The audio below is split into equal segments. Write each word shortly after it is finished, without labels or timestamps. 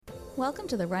Welcome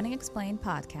to the Running Explained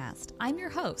podcast. I'm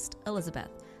your host, Elisabeth.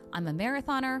 I'm a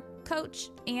marathoner, coach,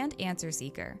 and answer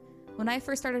seeker. When I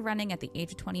first started running at the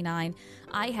age of 29,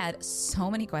 I had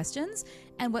so many questions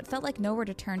and what felt like nowhere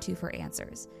to turn to for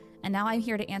answers. And now I'm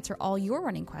here to answer all your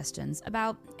running questions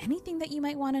about anything that you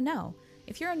might want to know.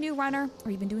 If you're a new runner or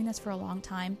you've been doing this for a long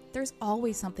time, there's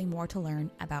always something more to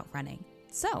learn about running.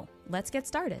 So let's get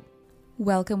started.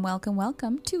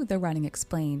 Welcome to the Running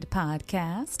Explained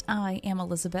podcast. I am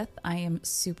Elisabeth. I am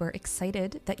super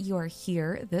excited that you are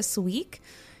here this week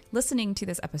listening to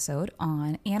this episode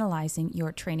on analyzing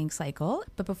your training cycle.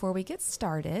 But before we get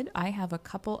started, I have a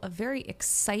couple of very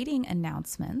exciting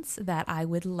announcements that I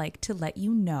would like to let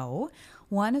you know.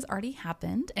 One has already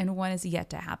happened and one is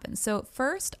yet to happen. So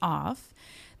first off,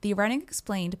 the Running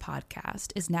Explained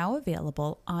podcast is now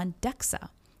available on DEXA.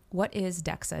 What is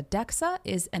DEXA? DEXA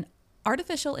is an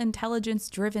artificial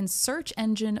intelligence-driven search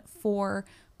engine for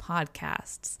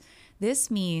podcasts. This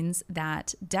means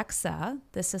that DEXA,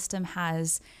 the system,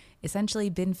 has essentially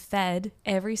been fed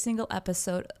every single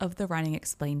episode of the Running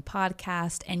Explained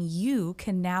podcast, and you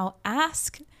can now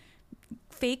ask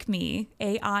fake me,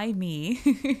 AI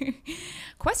me,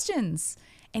 questions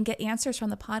and get answers from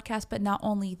the podcast. But not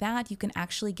only that, you can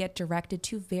actually get directed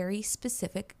to very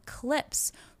specific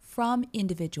clips from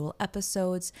individual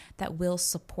episodes that will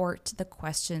support the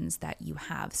questions that you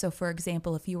have. So for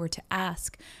example, if you were to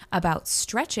ask about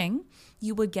stretching,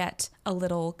 you would get a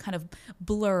little kind of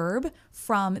blurb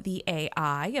from the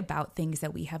AI about things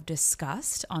that we have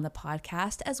discussed on the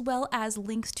podcast, as well as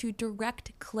links to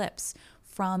direct clips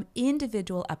from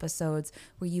individual episodes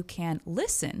where you can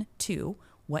listen to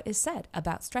what is said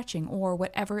about stretching or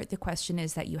whatever the question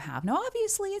is that you have. Now,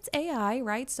 obviously it's AI,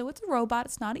 right? So it's a robot,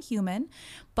 it's not a human.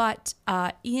 But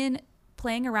in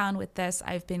playing around with this,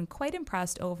 I've been quite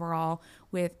impressed overall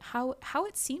with how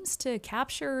it seems to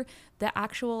capture the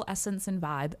actual essence and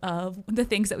vibe of the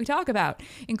things that we talk about,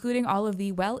 including all of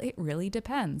the, well, it really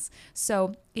depends.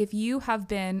 So if you have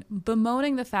been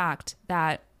bemoaning the fact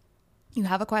that you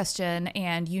have a question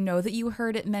and you know that you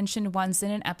heard it mentioned once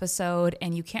in an episode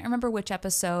and you can't remember which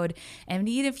episode, and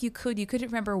even if you couldn't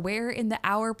remember where in the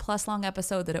hour-plus long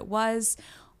episode that it was,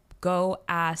 go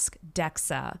ask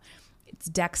DEXA. It's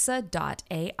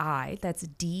dexa.ai, that's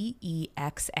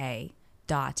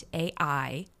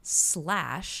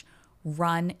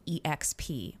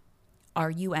DEXA.ai/runexp.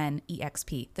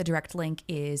 RUNEXP. The direct link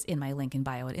is in my link in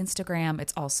bio at Instagram.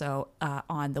 It's also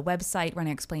on the website,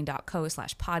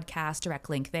 runningexplained.co/podcast, direct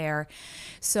link there.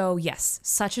 So yes,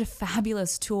 such a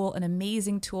fabulous tool, an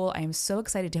amazing tool. I am so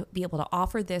excited to be able to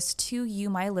offer this to you,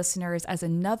 my listeners, as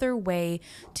another way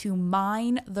to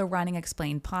mine the Running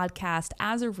Explained podcast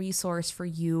as a resource for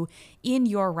you in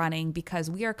your running,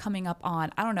 because we are coming up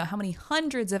on, I don't know how many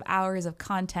hundreds of hours of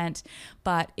content,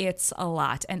 but it's a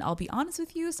lot. And I'll be honest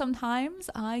with you, sometimes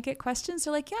I get questions.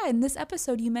 They're like, yeah, in this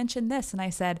episode you mentioned this. And I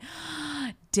said,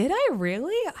 did I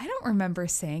really? I don't remember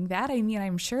saying that. I mean,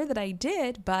 I'm sure that I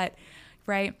did, but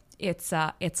right, it's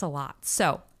a lot.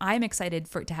 So I'm excited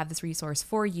to have this resource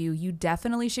for you. You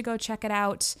definitely should go check it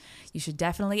out. You should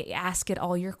definitely ask it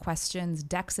all your questions.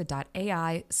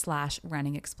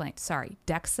 Dexa.ai/runningexplained. Sorry,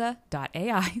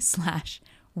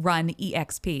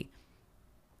 Dexa.ai/runexp.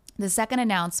 The second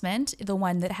announcement, the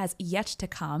one that has yet to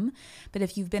come, but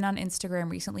if you've been on Instagram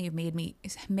recently, you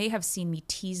may have seen me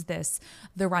tease this,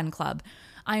 the Run Club.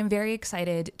 I am very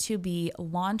excited to be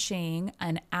launching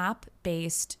an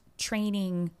app-based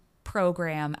training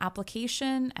program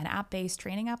application, an app-based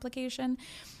training application.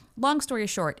 Long story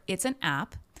short, it's an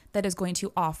app that is going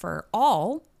to offer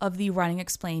all of the Running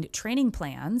Explained training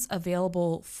plans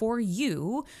available for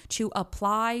you to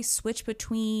apply, switch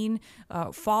between,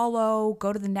 follow,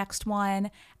 go to the next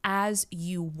one as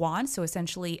you want. So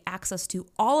essentially access to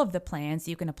all of the plans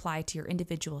you can apply to your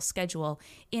individual schedule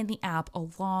in the app,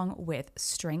 along with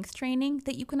strength training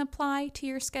that you can apply to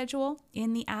your schedule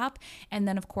in the app. And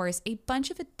then of course, a bunch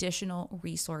of additional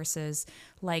resources,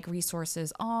 like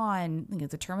resources on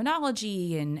the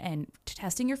terminology and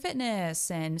testing your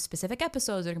fitness and specific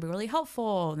episodes that are going to be really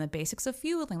helpful, and the basics of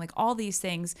fueling, like all these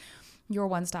things, your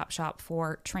one-stop shop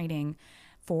for training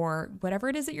for whatever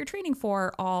it is that you're training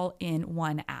for, all in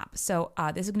one app. So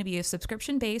this is going to be a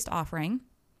subscription-based offering,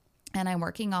 and I'm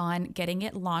working on getting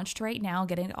it launched right now,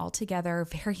 getting it all together.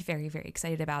 Very, very, very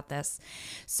excited about this.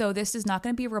 So this is not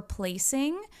going to be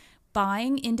replacing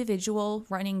buying individual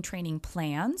running training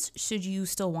plans, should you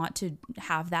still want to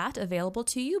have that available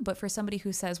to you. But for somebody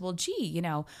who says, well, gee,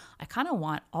 I kind of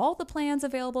want all the plans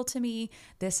available to me,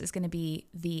 this is going to be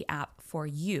the app for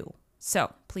you.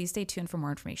 So please stay tuned for more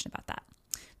information about that.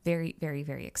 Very, very,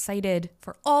 very excited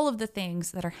for all of the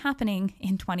things that are happening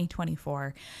in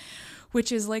 2024.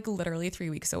 which is like literally 3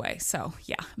 weeks away. So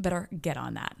yeah, better get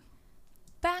on that.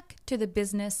 Back to the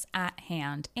business at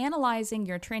hand, analyzing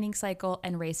your training cycle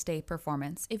and race day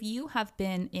performance. If you have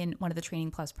been in one of the Training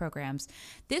Plus programs,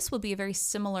 this will be a very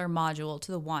similar module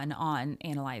to the one on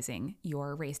analyzing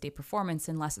your race day performance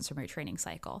and lessons from your training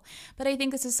cycle. But I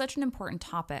think this is such an important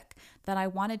topic that I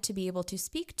wanted to be able to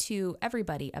speak to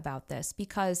everybody about this,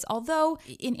 because although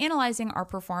in analyzing our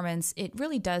performance, it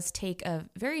really does take a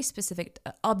very specific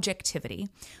objectivity,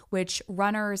 which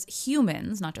runners,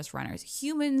 humans, not just runners,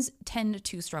 humans tend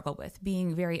to struggle with,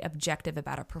 being very objective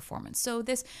about a performance. So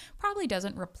this probably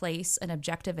doesn't replace an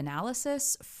objective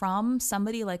analysis from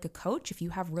somebody like a coach. If you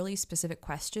have really specific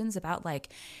questions about like,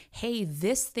 hey,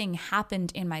 this thing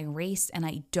happened in my race and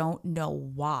I don't know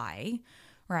why,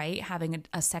 right? Having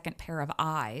a second pair of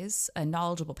eyes, a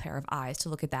knowledgeable pair of eyes to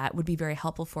look at that would be very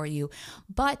helpful for you.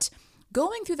 But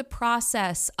going through the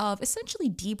process of essentially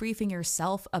debriefing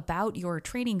yourself about your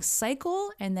training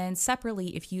cycle, and then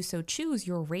separately, if you so choose,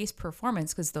 your race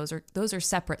performance, because those are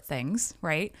separate things,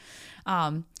 right?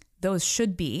 Those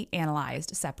should be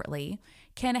analyzed separately,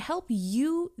 can help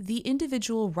you, the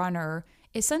individual runner,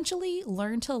 essentially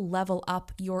learn to level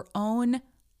up your own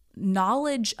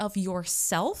knowledge of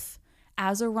yourself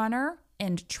as a runner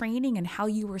and training and how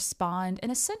you respond,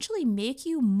 and essentially make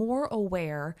you more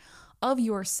aware of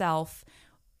yourself,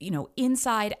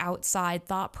 inside, outside,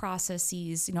 thought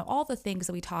processes, all the things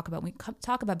that we talk about. We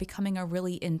talk about becoming a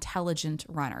really intelligent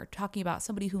runner, talking about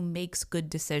somebody who makes good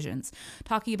decisions,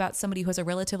 talking about somebody who has a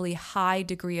relatively high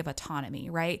degree of autonomy,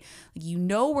 right? You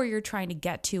know where you're trying to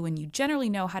get to, and you generally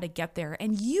know how to get there,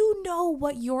 and you know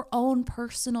what your own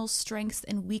personal strengths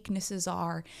and weaknesses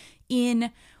are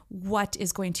in what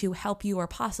is going to help you or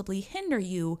possibly hinder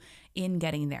you in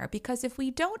getting there. Because if we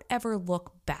don't ever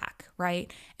look back, right,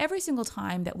 every single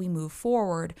time that we move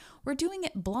forward, we're doing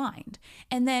it blind.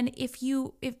 And then if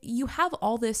you have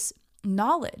all this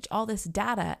knowledge, all this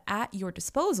data at your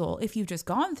disposal, if you've just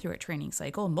gone through a training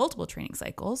cycle, multiple training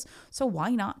cycles, so why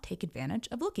not take advantage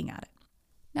of looking at it?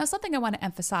 Now, something I want to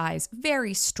emphasize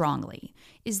very strongly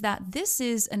is that this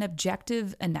is an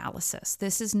objective analysis.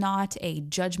 This is not a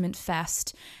judgment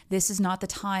fest. This is not the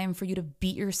time for you to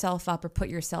beat yourself up or put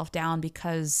yourself down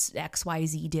because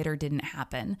XYZ did or didn't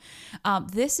happen.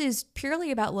 This is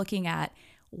purely about looking at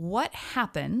what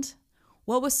happened,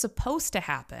 what was supposed to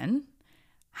happen,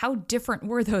 how different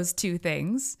were those two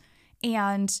things,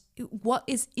 and what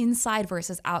is inside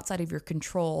versus outside of your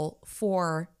control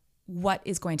for what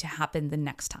is going to happen the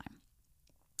next time.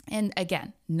 And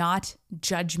again, not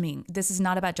judging. This is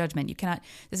not about judgment. This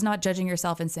is not judging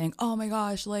yourself and saying, oh my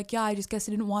gosh, like, yeah, I just guess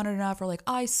I didn't want it enough, or like,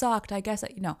 I sucked, I guess,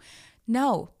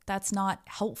 no, that's not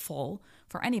helpful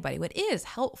for anybody. What is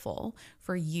helpful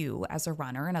for you as a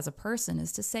runner and as a person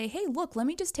is to say, hey, look, let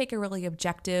me just take a really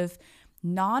objective,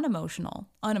 unemotional,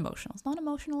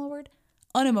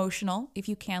 if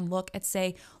you can, look at,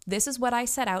 say, this is what I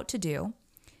set out to do.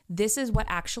 This is what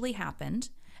actually happened.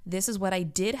 This is what I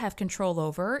did have control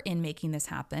over in making this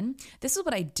happen. This is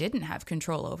what I didn't have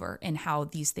control over in how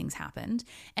these things happened.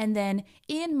 And then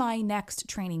in my next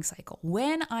training cycle,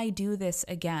 when I do this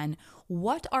again,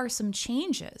 what are some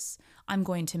changes I'm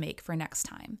going to make for next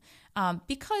time?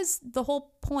 Because the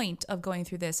whole point of going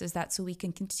through this is that so we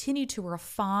can continue to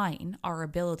refine our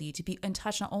ability to be in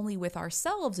touch not only with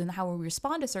ourselves and how we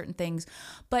respond to certain things,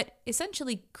 but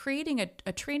essentially creating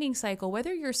a training cycle,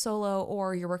 whether you're solo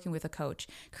or you're working with a coach,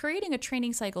 creating a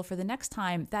training cycle for the next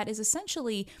time that is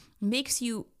essentially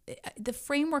the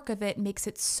framework of it makes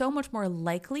it so much more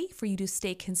likely for you to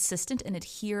stay consistent and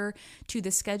adhere to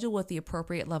the schedule with the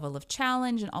appropriate level of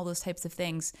challenge and all those types of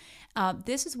things.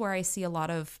 This is where I see a lot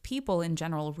of people in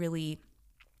general really,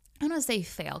 I don't want to say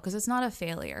fail because it's not a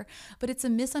failure, but it's a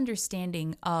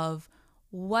misunderstanding of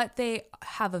what they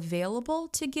have available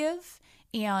to give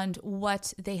and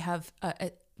what they have,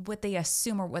 what they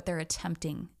assume or what they're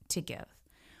attempting to give.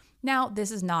 Now,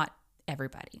 this is not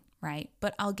everybody, right?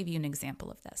 But I'll give you an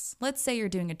example of this. Let's say you're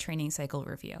doing a training cycle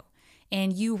review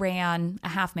and you ran a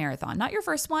half marathon, not your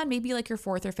first one, maybe like your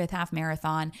fourth or fifth half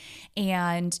marathon.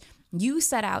 And you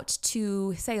set out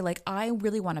to say, like, I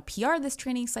really want to PR this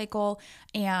training cycle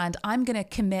and I'm going to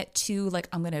commit to, like,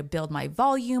 I'm going to build my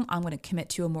volume. I'm going to commit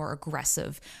to a more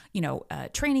aggressive,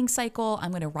 training cycle.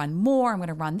 I'm going to run more. I'm going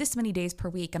to run this many days per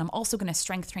week. And I'm also going to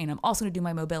strength train. I'm also going to do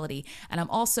my mobility. And I'm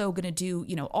also going to do,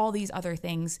 all these other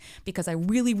things because I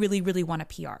really, really, really want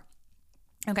to PR.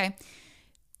 Okay.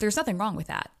 There's nothing wrong with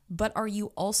that. But are you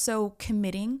also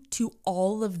committing to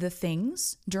all of the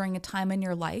things during a time in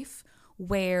your life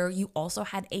where you also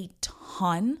had a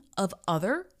ton of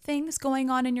other things going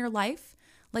on in your life?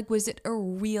 Like, was it a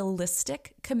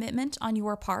realistic commitment on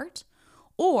your part?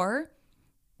 Or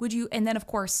would you, and then of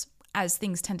course, as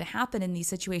things tend to happen in these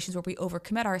situations where we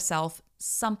overcommit ourselves,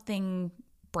 something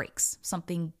breaks,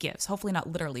 something gives, hopefully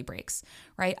not literally breaks,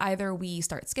 right? Either we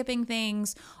start skipping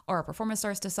things or our performance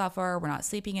starts to suffer, we're not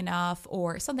sleeping enough,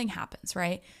 or something happens,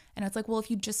 right? And it's like, well, if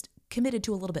you just committed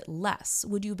to a little bit less,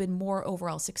 would you have been more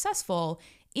overall successful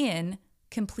in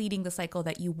completing the cycle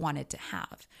that you wanted to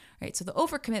have, right? So the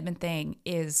overcommitment thing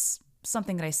is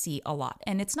something that I see a lot.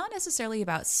 And it's not necessarily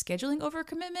about scheduling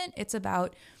overcommitment. It's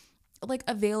about like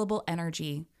available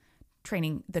energy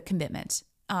training the commitment.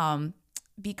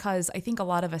 Because I think a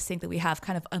lot of us think that we have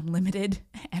kind of unlimited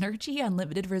energy,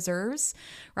 unlimited reserves,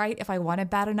 right? If I want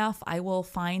it bad enough, I will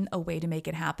find a way to make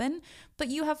it happen. But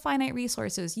you have finite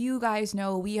resources. You guys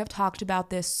know we have talked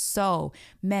about this so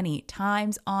many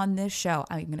times on this show.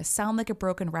 I'm going to sound like a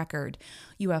broken record.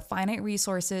 You have finite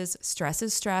resources. Stress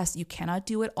is stress. You cannot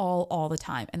do it all the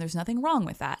time. And there's nothing wrong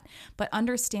with that. But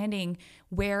understanding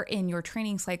where in your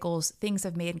training cycles things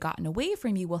have made and gotten away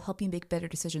from you will help you make better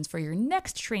decisions for your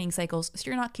next training cycles, so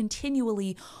you're not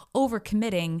continually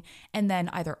overcommitting and then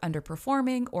either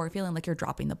underperforming or feeling like you're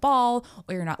dropping the ball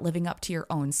or you're not living up to your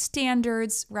own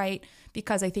standards, right?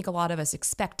 Because I think a lot of us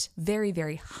expect very,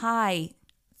 very high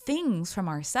things from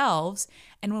ourselves,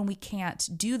 and when we can't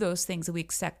do those things that we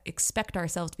expect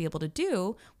ourselves to be able to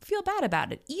do, we feel bad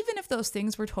about it, even if those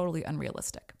things were totally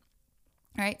unrealistic.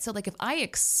 All right, so like if I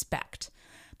expect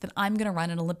that I'm going to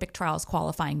run an Olympic trials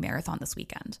qualifying marathon this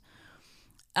weekend,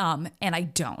 and I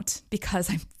don't because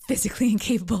I'm physically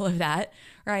incapable of that,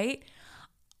 right?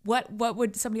 What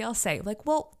would somebody else say? Like,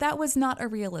 well, that was not a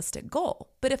realistic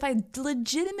goal. But if I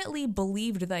legitimately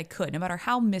believed that I could, no matter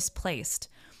how misplaced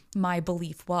my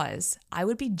belief was, I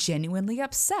would be genuinely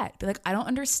upset. Be like, I don't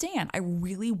understand. I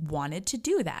really wanted to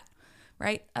do that,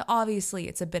 right? Obviously,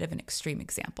 it's a bit of an extreme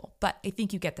example, but I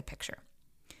think you get the picture.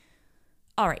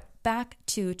 All right, back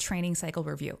to training cycle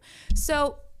review.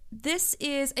 So this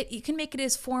is, you can make it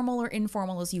as formal or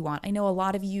informal as you want. I know a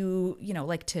lot of you,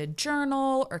 like to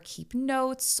journal or keep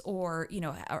notes or,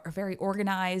 are very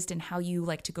organized in how you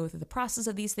like to go through the process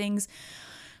of these things.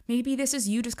 Maybe this is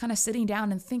you just kind of sitting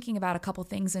down and thinking about a couple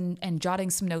things and jotting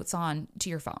some notes on to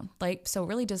your phone. So it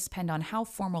really does depend on how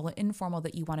formal or informal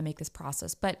that you want to make this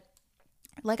process. But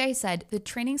like I said, the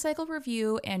training cycle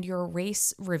review and your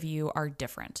race review are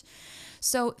different.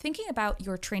 So thinking about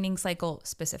your training cycle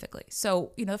specifically.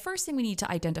 So, the first thing we need to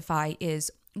identify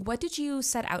is, what did you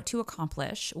set out to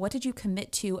accomplish? What did you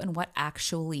commit to, and what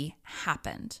actually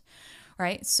happened,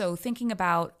 right? So thinking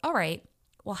about, all right,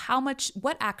 well,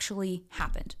 what actually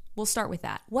happened? We'll start with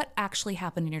that. What actually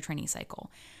happened in your training cycle?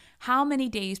 How many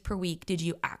days per week did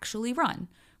you actually run?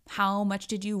 How much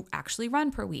did you actually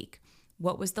run per week?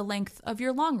 What was the length of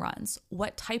your long runs?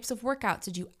 What types of workouts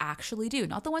did you actually do?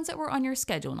 Not the ones that were on your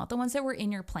schedule, not the ones that were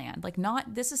in your plan.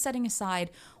 This is setting aside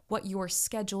what your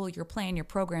schedule, your plan, your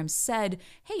program said,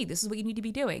 hey, this is what you need to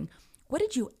be doing. What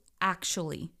did you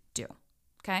actually do?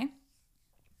 Okay?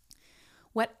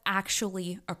 What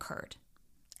actually occurred?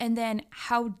 And then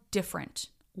how different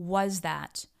was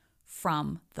that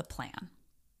from the plan?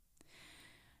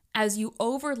 As you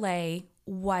overlay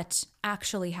what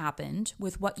actually happened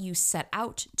with what you set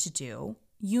out to do,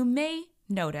 you may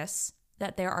notice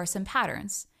that there are some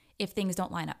patterns if things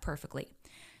don't line up perfectly.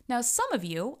 Now, some of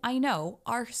you, I know,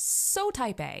 are so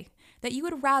type A that you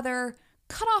would rather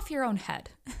cut off your own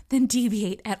head than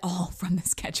deviate at all from the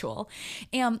schedule.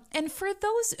 And for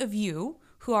those of you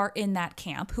who are in that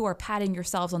camp, who are patting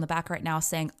yourselves on the back right now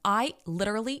saying, I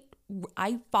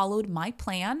followed my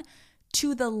plan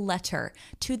to the letter,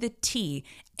 to the T.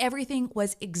 Everything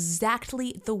was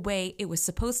exactly the way it was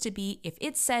supposed to be. If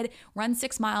it said run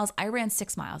 6 miles, I ran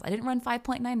 6 miles. I didn't run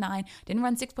 5.99, didn't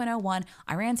run 6.01,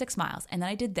 I ran 6 miles. And then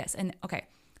I did this. And okay,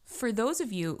 for those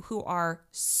of you who are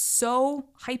so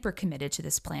hyper committed to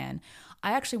this plan,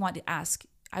 I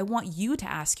want you to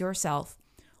ask yourself,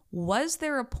 was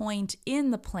there a point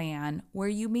in the plan where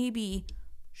you maybe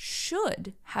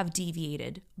should have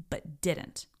deviated but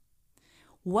didn't?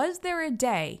 Was there a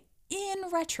day in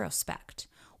retrospect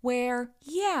where,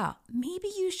 maybe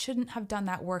you shouldn't have done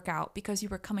that workout because you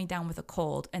were coming down with a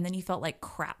cold and then you felt like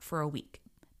crap for a week,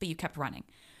 but you kept running?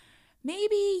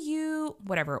 Maybe you,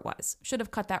 whatever it was, should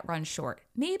have cut that run short.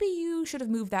 Maybe you should have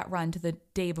moved that run to the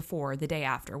day before, the day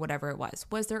after, whatever it was.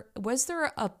 Was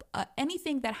there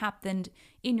anything that happened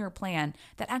in your plan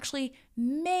that actually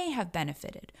may have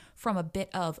benefited from a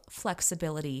bit of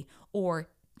flexibility or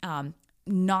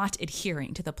not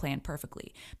adhering to the plan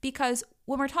perfectly? Because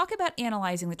when we're talking about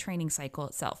analyzing the training cycle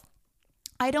itself,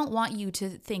 I don't want you to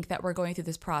think that we're going through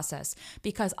this process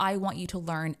because I want you to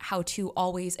learn how to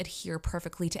always adhere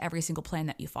perfectly to every single plan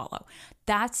that you follow.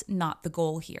 That's not the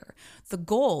goal here. The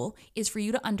goal is for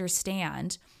you to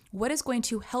understand what is going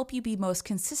to help you be most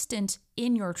consistent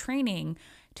in your training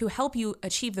to help you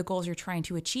achieve the goals you're trying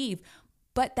to achieve,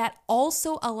 but that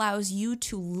also allows you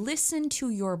to listen to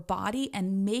your body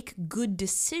and make good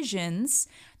decisions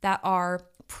that are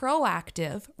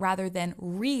proactive rather than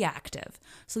reactive.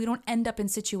 So we don't end up in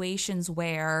situations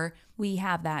where we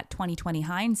have that 2020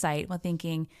 hindsight while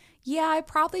thinking, yeah, I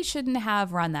probably shouldn't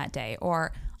have run that day,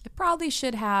 or I probably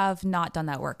should have not done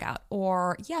that workout,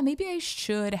 or yeah, maybe I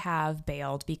should have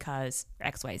bailed because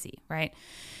XYZ, right?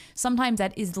 Sometimes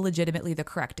that is legitimately the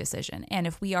correct decision. And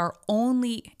if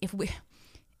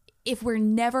we're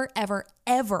never, ever,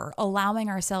 ever allowing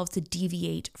ourselves to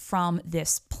deviate from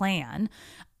this plan,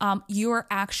 you're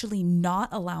actually not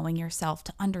allowing yourself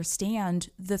to understand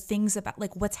the things about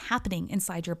like what's happening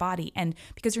inside your body. And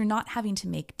because you're not having to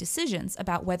make decisions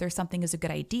about whether something is a good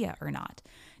idea or not.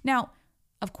 Now,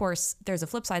 of course, there's a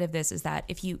flip side of this is that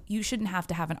if you shouldn't have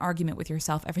to have an argument with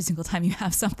yourself every single time you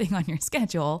have something on your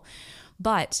schedule,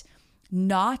 but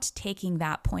not taking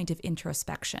that point of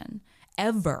introspection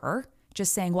ever,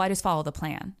 just saying, well, I just follow the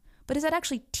plan. But is that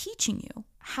actually teaching you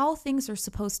how things are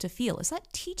supposed to feel? Is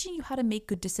that teaching you how to make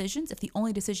good decisions if the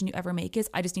only decision you ever make is,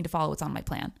 I just need to follow what's on my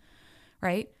plan,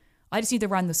 right? I just need to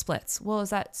run the splits. Well,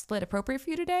 is that split appropriate for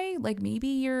you today? Like maybe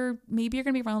you're going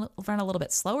to be run a little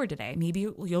bit slower today. Maybe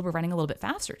you'll be running a little bit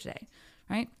faster today,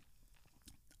 right?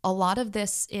 A lot of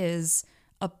this is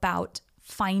about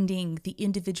finding the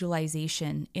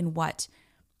individualization in what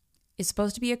is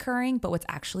supposed to be occurring, but what's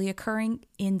actually occurring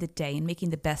in the day and making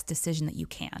the best decision that you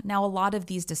can. Now, a lot of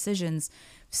these decisions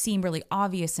seem really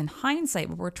obvious in hindsight,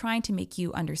 but we're trying to make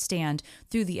you understand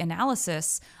through the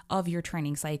analysis of your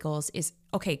training cycles is,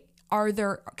 okay,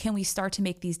 can we start to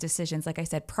make these decisions, like I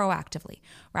said, proactively,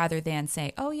 rather than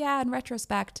say, oh yeah, in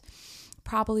retrospect,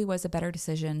 probably was a better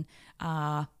decision,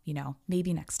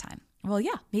 maybe next time. Well,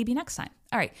 yeah, maybe next time.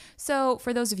 All right. So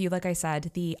for those of you, like I said,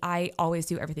 I always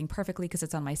do everything perfectly because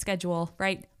it's on my schedule,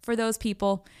 right? For those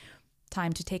people,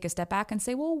 time to take a step back and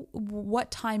say, well,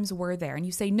 what times were there? And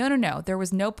you say, no, there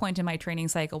was no point in my training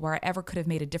cycle where I ever could have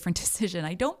made a different decision.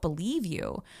 I don't believe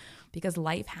you because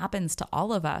life happens to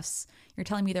all of us. You're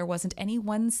telling me there wasn't any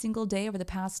one single day over the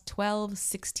past 12,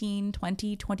 16,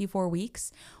 20, 24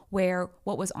 weeks where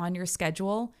what was on your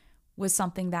schedule was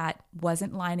something that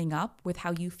wasn't lining up with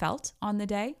how you felt on the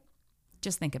day?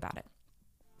 Just think about it.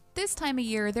 This time of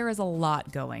year, there is a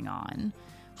lot going on.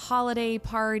 Holiday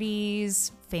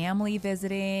parties, family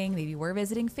visiting, maybe we're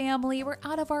visiting family, we're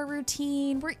out of our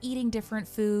routine, we're eating different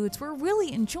foods, we're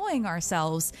really enjoying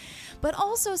ourselves. But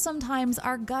also sometimes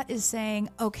our gut is saying,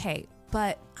 okay,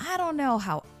 but I don't know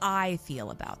how I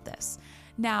feel about this.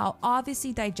 Now,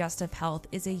 obviously, digestive health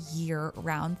is a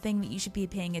year-round thing that you should be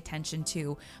paying attention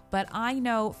to, but I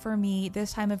know for me,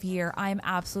 this time of year, I'm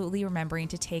absolutely remembering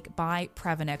to take my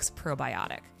Previnex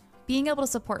probiotic. Being able to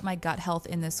support my gut health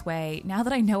in this way, now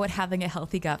that I know what having a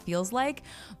healthy gut feels like,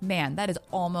 man, that is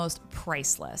almost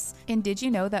priceless. And did you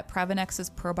know that Previnex's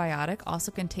probiotic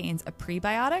also contains a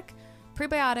prebiotic?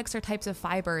 Prebiotics are types of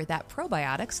fiber that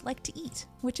probiotics like to eat,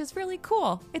 which is really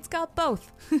cool. It's got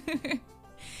both.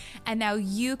 And now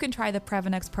you can try the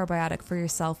Previnex probiotic for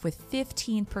yourself with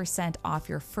 15% off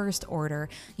your first order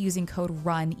using code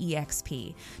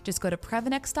RUNEXP. Just go to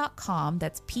Previnex.com,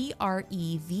 that's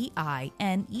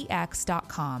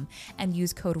Previnex.com, and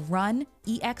use code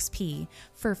RUNEXP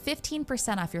for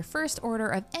 15% off your first order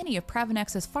of any of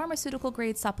Previnex's pharmaceutical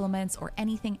grade supplements or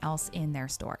anything else in their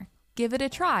store. Give it a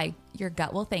try. Your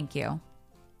gut will thank you.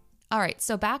 All right,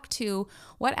 so back to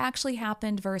what actually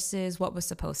happened versus what was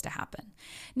supposed to happen.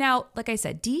 Now, like I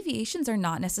said, deviations are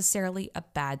not necessarily a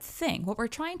bad thing. What we're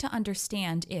trying to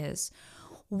understand is,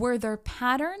 were there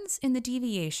patterns in the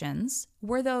deviations?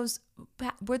 Were those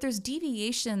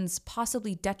deviations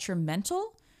possibly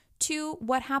detrimental to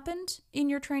what happened in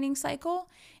your training cycle?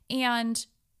 And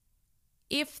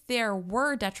if there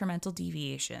were detrimental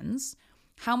deviations,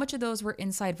 how much of those were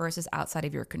inside versus outside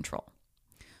of your control?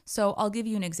 So I'll give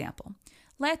you an example.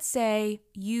 Let's say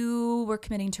you were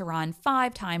committing to run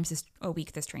 5 times a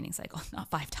week this training cycle.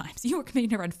 Not 5 times. You were committing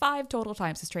to run 5 total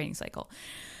times this training cycle.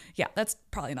 Yeah, that's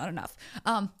probably not enough.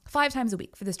 5 times a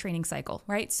week for this training cycle,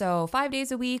 right? So 5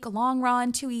 days a week, a long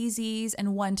run, 2 easies,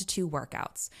 and 1 to 2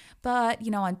 workouts. But,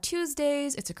 on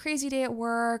Tuesdays, it's a crazy day at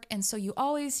work. And so you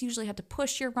always usually have to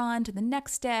push your run to the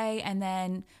next day and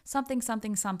then something.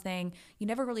 You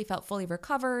never really felt fully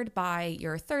recovered by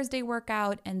your Thursday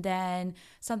workout. And then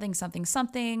something for,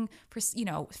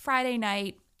 Friday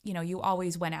night, you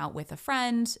always went out with a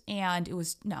friend and it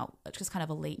was just kind of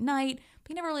a late night, but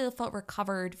you never really felt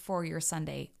recovered for your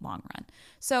Sunday long run.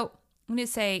 So I'm going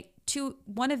to say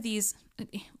one of these,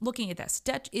 looking at this,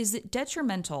 is it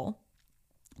detrimental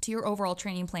to your overall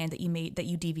training plan that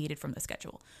you deviated from the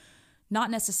schedule? Not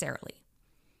necessarily.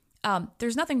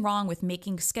 There's nothing wrong with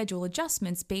making schedule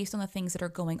adjustments based on the things that are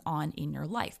going on in your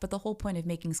life. But the whole point of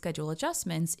making schedule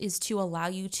adjustments is to allow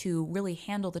you to really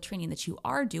handle the training that you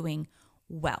are doing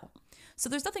well. So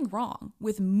there's nothing wrong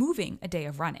with moving a day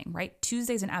of running, right?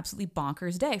 Tuesday's an absolutely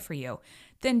bonkers day for you.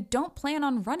 Then don't plan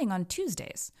on running on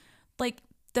Tuesdays. Like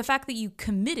the fact that you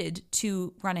committed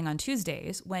to running on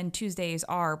Tuesdays when Tuesdays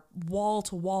are wall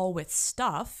to wall with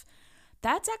stuff,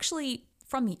 that's actually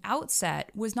from the outset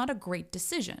was not a great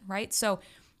decision, right? So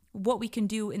what we can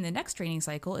do in the next training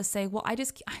cycle is say, well,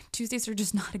 Tuesdays are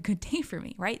just not a good day for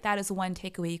me, right? That is one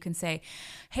takeaway. You can say,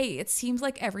 hey, it seems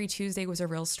like every Tuesday was a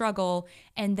real struggle.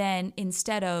 And then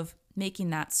instead of making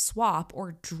that swap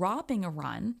or dropping a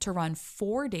run to run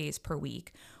 4 days per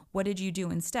week, what did you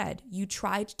do instead? You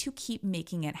tried to keep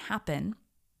making it happen,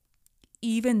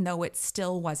 even though it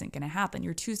still wasn't going to happen.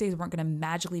 Your Tuesdays weren't going to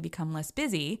magically become less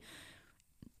busy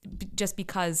just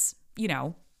because,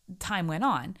 time went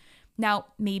on. Now,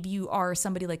 maybe you are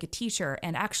somebody like a teacher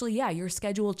and actually, your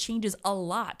schedule changes a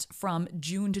lot from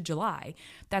June to July.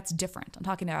 That's different. I'm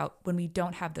talking about when we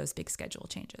don't have those big schedule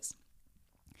changes.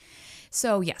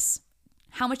 So yes,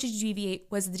 how much did you deviate?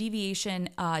 Was the deviation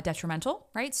detrimental,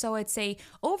 right? So I'd say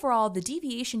overall, the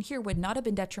deviation here would not have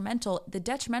been detrimental. The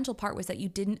detrimental part was that you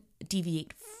didn't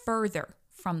deviate further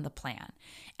from the plan.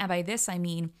 And by this, I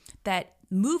mean that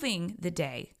moving the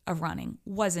day of running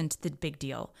wasn't the big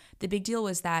deal. The big deal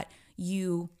was that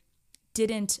you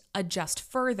didn't adjust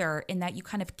further in that you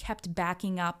kind of kept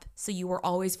backing up, so you were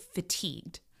always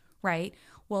fatigued, right?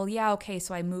 Well, okay,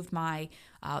 so I moved my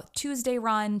Tuesday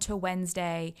run to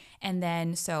Wednesday, and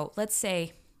then so let's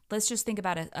just think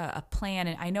about a plan,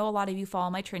 and I know a lot of you follow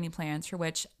my training plans, for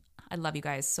which I love you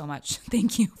guys so much.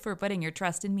 Thank you for putting your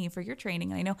trust in me for your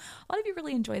training. And I know a lot of you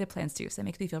really enjoy the plans too, so it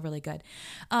makes me feel really good.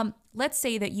 Let's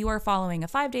say that you are following a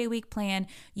 5-day-a-week plan.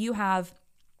 You have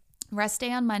rest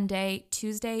day on Monday.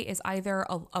 Tuesday is either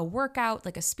a workout,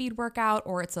 like a speed workout,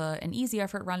 or it's an easy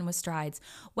effort run with strides.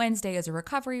 Wednesday is a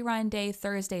recovery run day.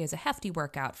 Thursday is a hefty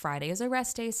workout. Friday is a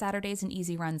rest day. Saturday is an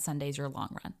easy run. Sunday is your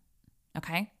long run.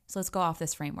 Okay? So let's go off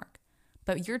this framework.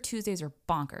 But your Tuesdays are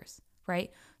bonkers,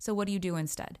 right? So what do you do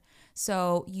instead?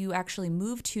 So you actually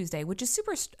move Tuesday, which is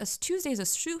Tuesday is a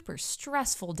super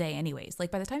stressful day anyways.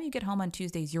 Like by the time you get home on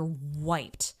Tuesdays, you're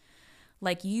wiped.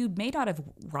 Like you may not have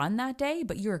run that day,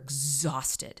 but you're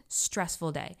exhausted,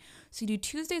 stressful day. So you do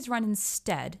Tuesday's run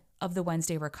instead of the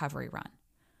Wednesday recovery run.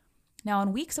 Now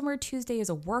on weeks where Tuesday is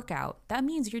a workout, that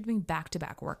means you're doing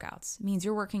back-to-back workouts. It means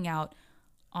you're working out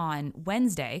on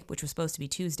Wednesday, which was supposed to be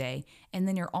Tuesday, and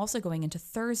then you're also going into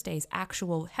Thursday's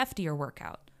actual heftier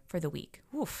workout for the week.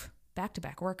 Oof,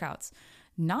 back-to-back workouts.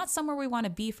 Not somewhere we want to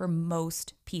be for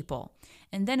most people.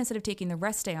 And then instead of taking the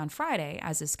rest day on Friday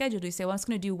as is scheduled, you say, well, I'm just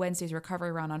going to do Wednesday's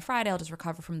recovery run on Friday. I'll just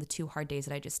recover from the 2 hard days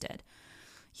that I just did.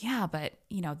 Yeah, but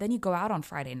then you go out on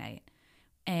Friday night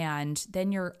and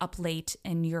then you're up late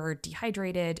and you're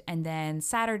dehydrated. And then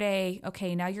Saturday,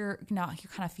 okay, now you're kind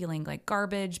of feeling like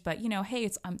garbage, but hey,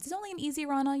 it's only an easy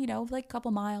run, like a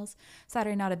couple miles.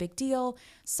 Saturday, not a big deal.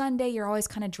 Sunday, you're always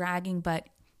kind of dragging, but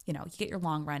you get your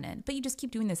long run in, but you just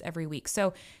keep doing this every week.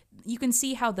 So you can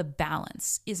see how the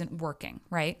balance isn't working,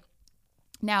 right?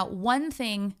 Now, one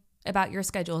thing about your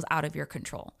schedule is out of your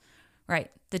control, right?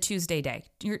 The Tuesday day.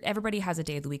 Everybody has a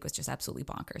day of the week was just absolutely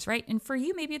bonkers, right? And for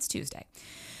you, maybe it's Tuesday.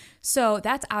 So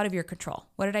that's out of your control.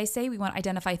 What did I say? We want to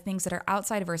identify things that are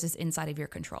outside versus inside of your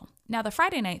control. Now, the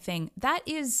Friday night thing, that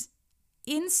is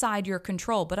inside your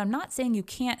control, but I'm not saying you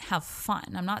can't have fun.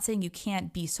 I'm not saying you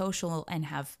can't be social and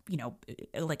have,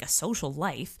 like a social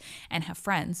life and have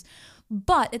friends.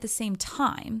 But at the same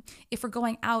time, if we're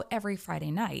going out every Friday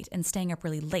night and staying up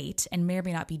really late and may or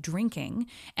may not be drinking,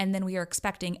 and then we are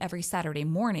expecting every Saturday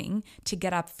morning to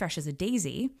get up fresh as a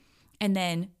daisy, and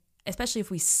then especially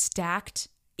if we stacked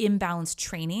imbalanced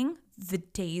training the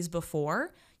days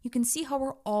before, you can see how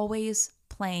we're always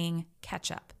playing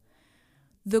catch up.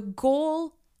 The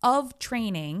goal of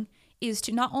training is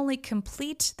to not only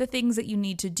complete the things that you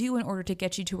need to do in order to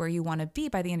get you to where you want to be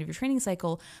by the end of your training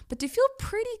cycle, but to feel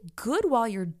pretty good while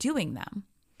you're doing them.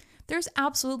 There's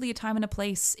absolutely a time and a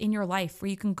place in your life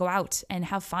where you can go out and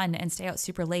have fun and stay out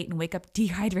super late and wake up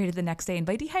dehydrated the next day. And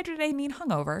by dehydrated, I mean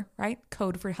hungover, right?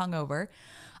 Code for hungover.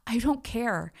 I don't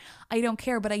care,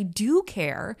 but I do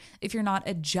care if you're not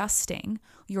adjusting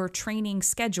your training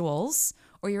schedules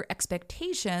or your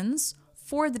expectations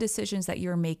for the decisions that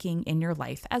you're making in your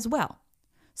life as well.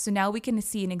 So now we can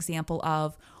see an example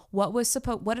of what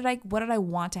did I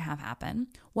want to have happen?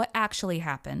 What actually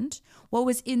happened? What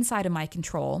was inside of my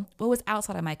control? What was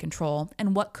outside of my control?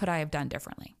 And what could I have done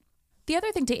differently? The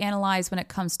other thing to analyze when it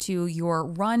comes to your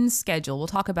run schedule, we'll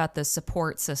talk about the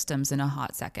support systems in a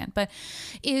hot second, but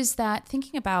is that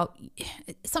thinking about,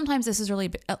 sometimes this is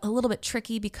really a little bit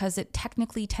tricky because it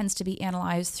technically tends to be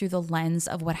analyzed through the lens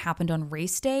of what happened on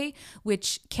race day,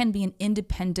 which can be an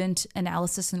independent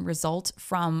analysis and result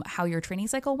from how your training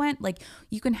cycle went. Like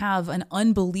you can have an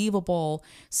unbelievable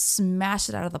smash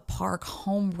it out of the park,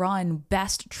 home run,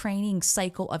 best training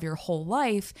cycle of your whole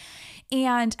life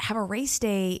and have a race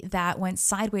day that went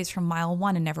sideways from mile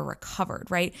one and never recovered,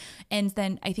 right? And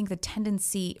then I think the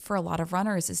tendency for a lot of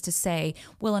runners is to say,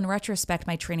 well, in retrospect,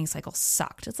 my training cycle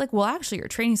sucked. It's like, well, actually, your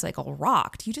training cycle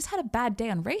rocked. You just had a bad day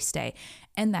on race day.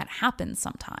 And that happens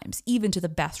sometimes, even to the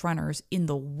best runners in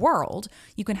the world.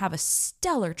 You can have a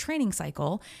stellar training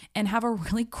cycle and have a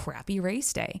really crappy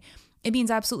race day. It means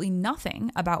absolutely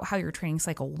nothing about how your training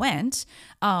cycle went.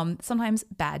 Sometimes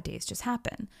bad days just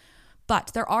happen.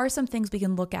 But there are some things we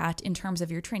can look at in terms of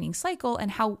your training cycle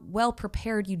and how well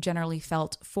prepared you generally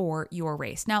felt for your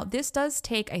race. Now, this does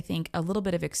take, I think, a little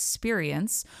bit of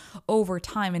experience over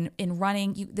time in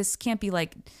running. This can't be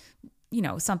like,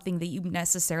 something that you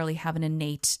necessarily have an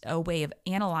innate way of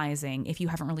analyzing if you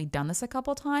haven't really done this a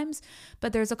couple times.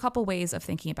 But there's a couple ways of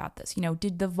thinking about this.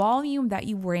 Did the volume that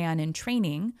you ran in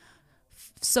training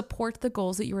support the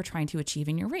goals that you were trying to achieve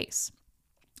in your race?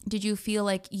 Did you feel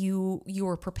like you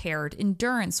were prepared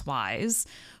endurance-wise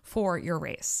for your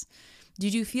race?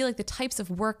 Did you feel like the types of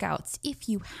workouts, if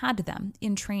you had them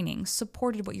in training,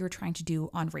 supported what you were trying to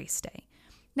do on race day?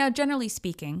 Now, generally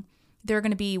speaking, there are going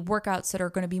to be workouts that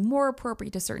are going to be more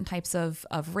appropriate to certain types of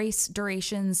race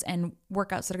durations and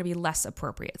workouts that are going to be less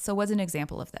appropriate. So what's an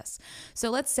example of this? So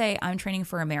let's say I'm training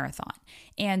for a marathon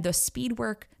and the speed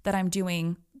work that I'm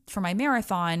doing for my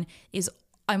marathon is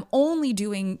I'm only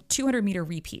doing 200 meter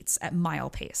repeats at mile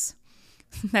pace.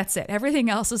 That's it. Everything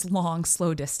else is long,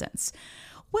 slow distance.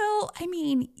 Well,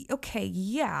 okay,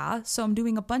 yeah. So I'm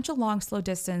doing a bunch of long, slow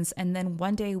distance. And then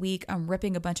one day a week, I'm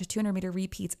ripping a bunch of 200 meter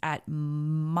repeats at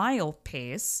mile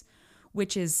pace,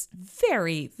 which is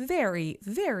very, very,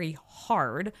 very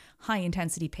hard, high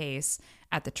intensity pace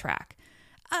at the track.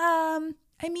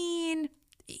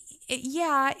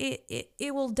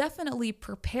 It will definitely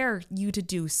prepare you to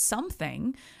do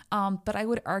something, but I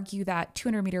would argue that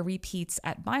 200 meter repeats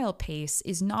at mile pace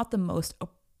is not the most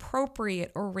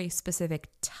appropriate or race-specific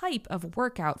type of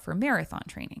workout for marathon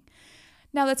training.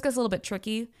 Now, this gets a little bit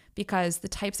tricky because the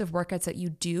types of workouts that you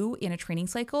do in a training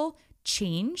cycle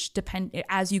change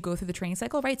as you go through the training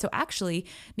cycle, right? So actually,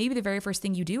 maybe the very first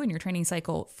thing you do in your training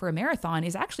cycle for a marathon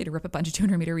is actually to rip a bunch of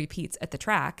 200 meter repeats at the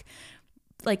track,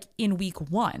 like in week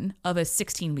one of a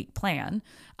 16-week plan,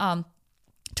 to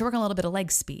work on a little bit of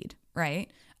leg speed,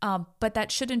 right? But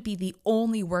that shouldn't be the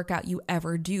only workout you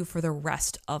ever do for the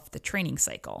rest of the training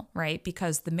cycle, right?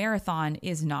 Because the marathon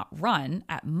is not run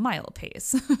at mile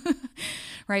pace,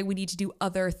 right? We need to do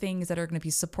other things that are going to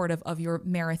be supportive of your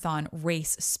marathon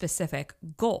race specific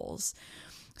goals.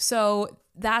 So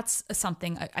that's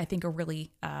something I think a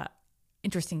really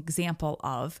interesting example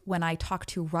of when I talk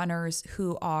to runners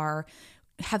who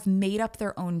have made up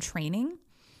their own training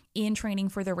in training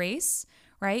for the race,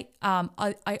 right?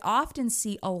 I often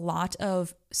see a lot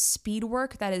of speed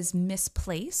work that is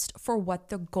misplaced for what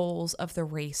the goals of the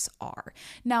race are.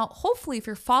 Now, hopefully, if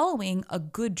you're following a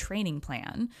good training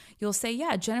plan, you'll say,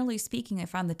 yeah, generally speaking, I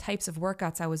found the types of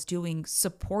workouts I was doing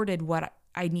supported what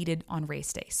I needed on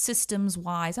race day. Systems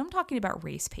wise, I'm talking about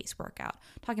race pace workout,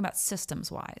 I'm talking about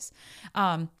systems wise.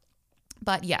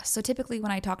 But yes, so typically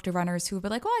when I talk to runners who will be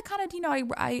like, well,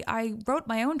 I wrote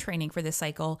my own training for this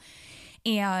cycle,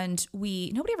 and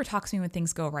nobody ever talks to me when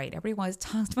things go right. Everybody wants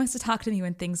to talk to me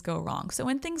when things go wrong. So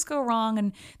when things go wrong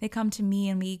and they come to me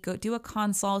and we go do a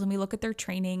consult and we look at their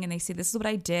training and they say, this is what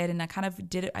I did. And I kind of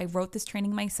did it. I wrote this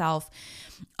training myself.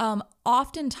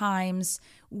 Oftentimes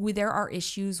there are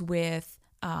issues with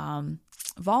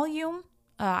volume.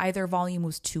 Either volume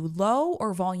was too low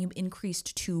or volume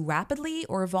increased too rapidly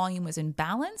or volume was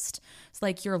imbalanced. It's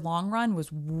like your long run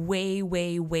was way,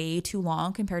 way, way too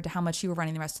long compared to how much you were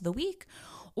running the rest of the week,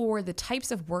 or the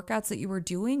types of workouts that you were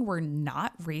doing were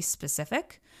not race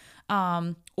specific,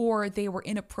 or they were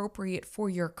inappropriate for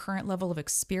your current level of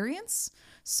experience.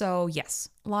 So yes,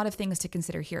 a lot of things to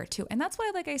consider here too. And that's why,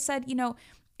 like I said,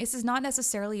 this is not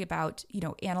necessarily about,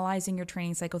 analyzing your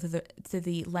training cycle through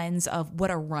the lens of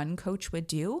what a run coach would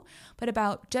do, but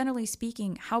about, generally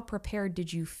speaking, how prepared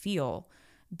did you feel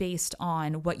based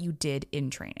on what you did in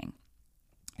training?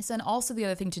 So, and also the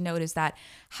other thing to note is that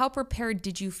how prepared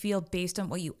did you feel based on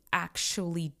what you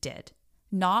actually did?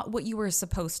 Not what you were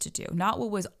supposed to do, not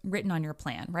what was written on your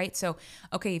plan, right? So,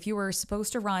 okay, if you were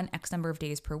supposed to run X number of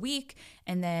days per week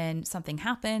and then something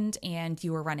happened and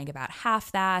you were running about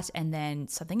half that and then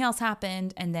something else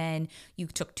happened and then you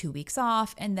took 2 weeks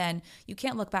off and then you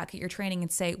can't look back at your training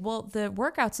and say, well, the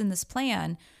workouts in this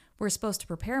plan were supposed to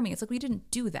prepare me. It's like we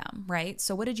didn't do them, right?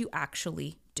 So what did you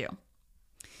actually do?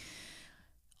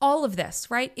 All of this,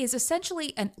 right, is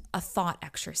essentially a thought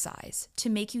exercise to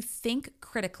make you think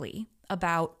critically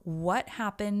about what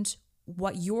happened,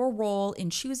 what your role in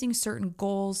choosing certain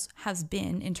goals has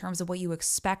been in terms of what you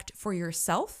expect for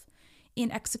yourself in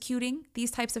executing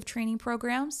these types of training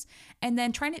programs, and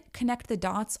then trying to connect the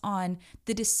dots on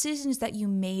the decisions that you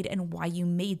made and why you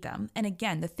made them. And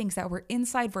again, the things that were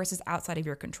inside versus outside of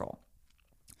your control.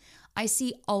 I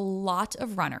see a lot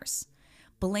of runners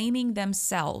blaming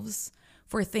themselves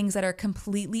for things that are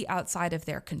completely outside of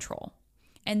their control,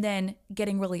 and then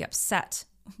getting really upset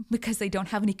because they don't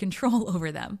have any control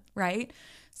over them, right?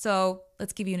 So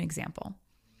let's give you an example.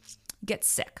 Get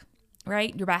sick,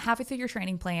 right? You're about halfway through your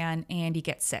training plan and you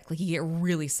get sick. Like you get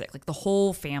really sick. Like the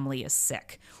whole family is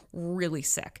sick, really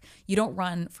sick. You don't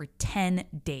run for 10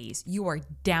 days. You are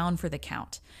down for the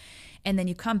count. And then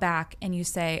you come back and you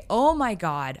say, oh my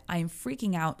God, I'm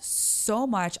freaking out so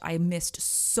much. I missed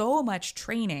so much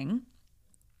training.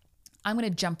 I'm going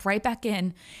to jump right back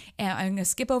in and I'm going to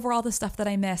skip over all the stuff that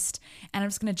I missed. And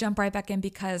I'm just going to jump right back in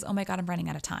because, oh my God, I'm running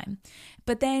out of time.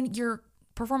 But then you're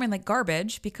performing like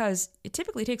garbage because it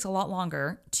typically takes a lot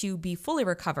longer to be fully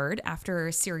recovered after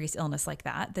a serious illness like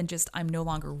that than just I'm no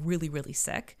longer really, really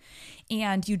sick.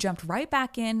 And you jumped right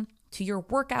back in to your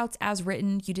workouts as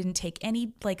written. You didn't take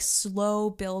any like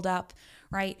slow build up,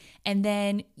 right? And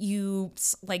then you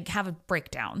like have a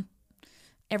breakdown.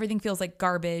 Everything feels like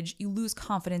garbage. You lose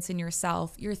confidence in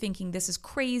yourself. You're thinking, this is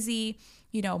crazy.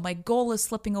 You know, my goal is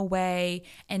slipping away.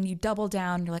 And you double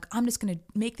down. You're like, I'm just going to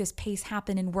make this pace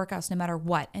happen in workouts no matter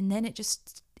what. And then it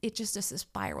just does a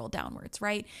spiral downwards,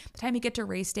 right? By the time you get to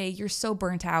race day, you're so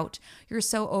burnt out. You're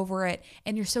so over it.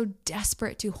 And you're so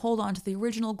desperate to hold on to the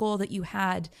original goal that you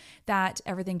had that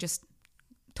everything just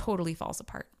totally falls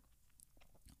apart.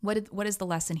 What is the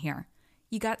lesson here?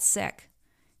 You got sick.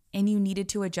 And you needed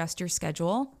to adjust your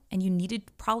schedule and you needed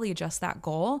to probably adjust that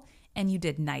goal and you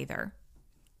did neither.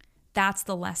 That's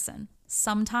the lesson.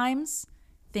 Sometimes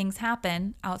things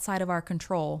happen outside of our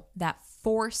control that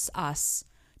force us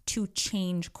to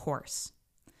change course.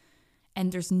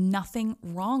 And there's nothing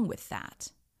wrong with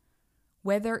that.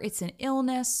 Whether it's an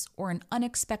illness or an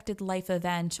unexpected life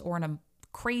event or in a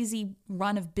crazy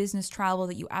run of business travel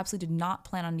that you absolutely did not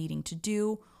plan on needing to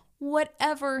do,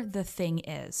 whatever the thing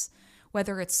is.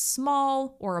 Whether it's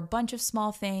small or a bunch of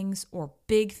small things or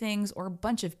big things or a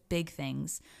bunch of big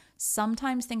things,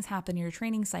 sometimes things happen in your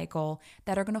training cycle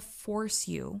that are going to force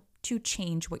you to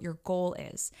change what your goal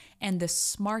is. And the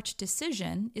smart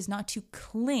decision is not to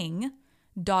cling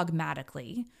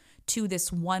dogmatically to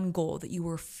this one goal that you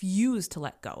refuse to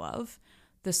let go of.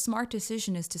 The smart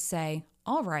decision is to say,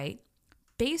 all right,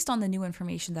 based on the new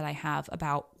information that I have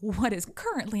about what is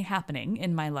currently happening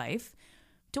in my life,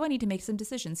 do I need to make some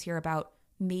decisions here about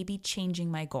maybe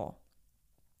changing my goal?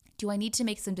 Do I need to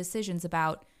make some decisions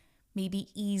about maybe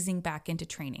easing back into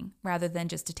training rather than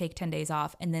just to take 10 days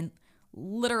off and then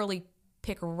literally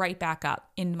pick right back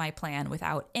up in my plan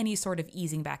without any sort of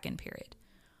easing back in period?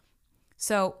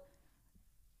 So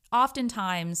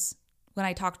oftentimes when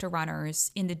I talk to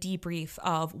runners in the debrief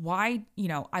of why,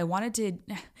 I wanted to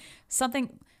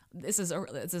something. This is a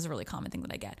really common thing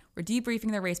that I get. We're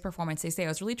debriefing their race performance. They say, I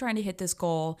was really trying to hit this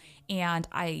goal and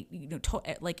I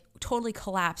totally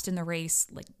collapsed in the race,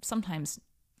 like sometimes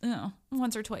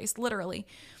once or twice, literally.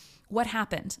 What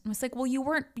happened? And I was like, well, you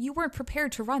weren't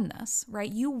prepared to run this,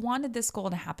 right? You wanted this goal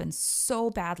to happen so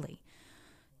badly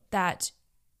that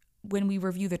when we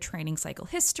review the training cycle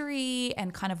history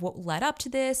and kind of what led up to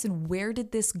this and where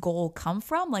did this goal come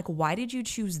from? Like, why did you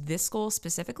choose this goal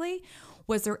specifically?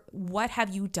 What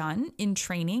have you done in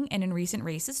training and in recent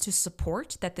races to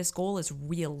support that this goal is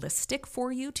realistic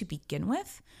for you to begin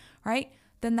with, right?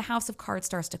 Then the house of cards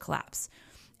starts to collapse.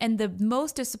 And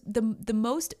the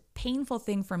most painful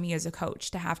thing for me as a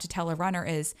coach to have to tell a runner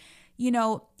is,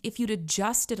 if you'd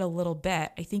adjusted a little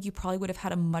bit, I think you probably would have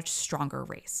had a much stronger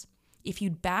race. If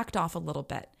you'd backed off a little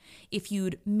bit, if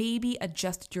you'd maybe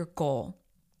adjusted your goal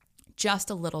just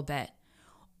a little bit,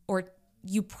 or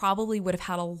you probably would have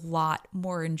had a lot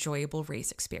more enjoyable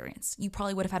race experience. You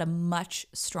probably would have had a much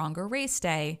stronger race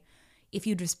day if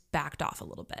you just backed off a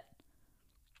little bit.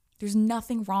 There's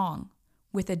nothing wrong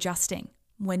with adjusting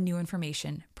when new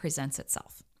information presents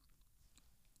itself.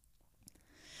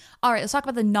 All right, let's talk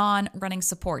about the non-running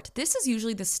support. This is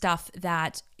usually the stuff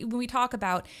that when we talk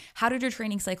about how did your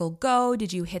training cycle go?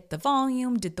 Did you hit the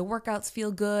volume? Did the workouts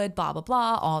feel good? Blah, blah,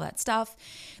 blah, all that stuff.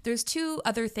 There's two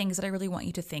other things that I really want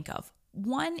you to think of.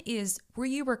 One is, were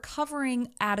you recovering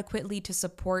adequately to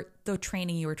support the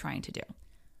training you were trying to do?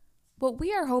 What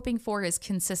we are hoping for is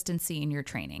consistency in your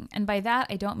training. And by that,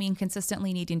 I don't mean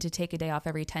consistently needing to take a day off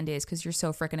every 10 days because you're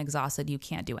so freaking exhausted you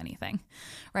can't do anything,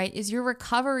 right? Is your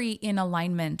recovery in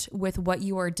alignment with what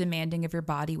you are demanding of your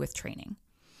body with training?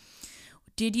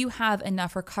 Did you have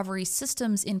enough recovery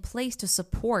systems in place to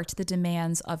support the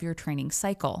demands of your training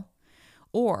cycle?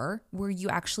 Or were you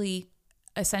actually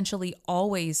essentially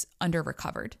always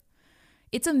under-recovered?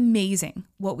 It's amazing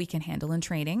what we can handle in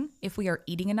training if we are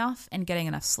eating enough and getting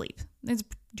enough sleep. Those are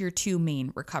your two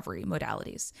main recovery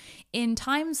modalities. In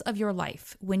times of your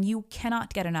life when you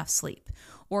cannot get enough sleep,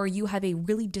 or you have a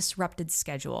really disrupted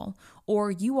schedule,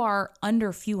 or you are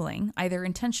under fueling, either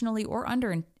intentionally or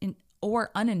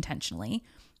unintentionally,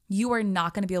 you are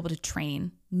not going to be able to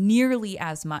train nearly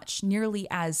as much, you're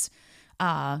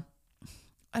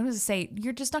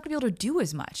just not going to be able to do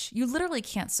as much. You literally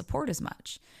can't support as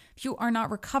much. If you are not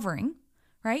recovering,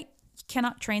 right? You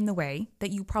cannot train the way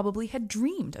that you probably had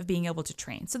dreamed of being able to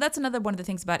train. So that's another one of the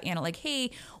things about Anna, like,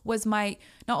 hey, not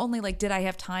only like, did I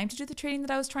have time to do the training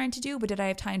that I was trying to do, but did I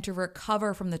have time to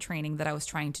recover from the training that I was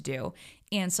trying to do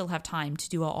and still have time to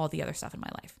do all the other stuff in my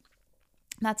life?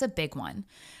 That's a big one.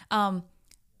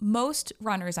 Most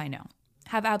runners I know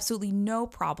have absolutely no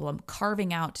problem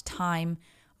carving out time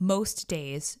most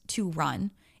days to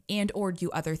run and or do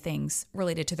other things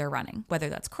related to their running, whether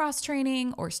that's cross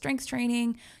training or strength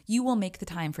training. You will make the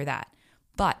time for that.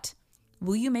 But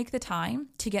will you make the time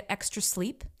to get extra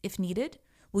sleep if needed?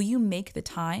 Will you make the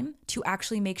time to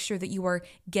actually make sure that you are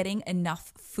getting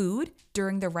enough food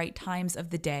during the right times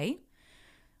of the day?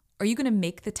 Are you going to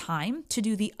make the time to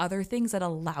do the other things that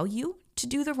allow you to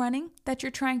do the running that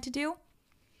you're trying to do?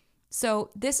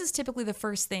 So this is typically the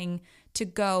first thing to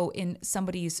go in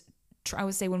somebody's, I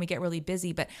would say, when we get really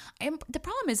busy. But the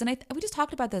problem is, and we just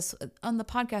talked about this on the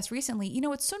podcast recently,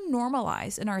 it's so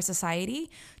normalized in our society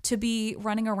to be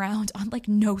running around on like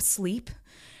no sleep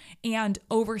and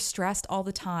overstressed all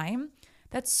the time.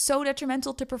 That's so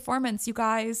detrimental to performance, you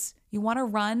guys. You want to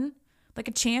run like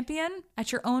a champion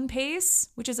at your own pace,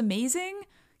 which is amazing.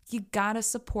 You gotta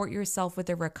support yourself with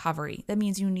a recovery. That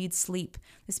means you need sleep.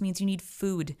 This means you need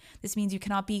food. This means you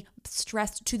cannot be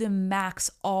stressed to the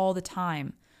max all the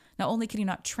time. Not only can you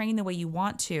not train the way you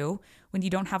want to when you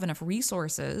don't have enough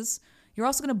resources, you're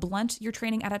also gonna blunt your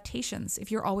training adaptations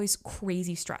if you're always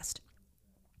crazy stressed.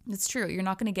 It's true, you're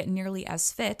not gonna get nearly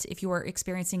as fit if you are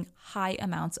experiencing high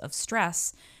amounts of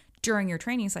stress during your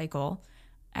training cycle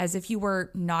as if you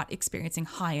were not experiencing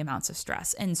high amounts of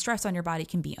stress. And stress on your body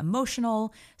can be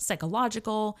emotional,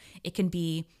 psychological. It can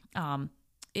be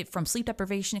from sleep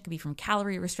deprivation. It can be from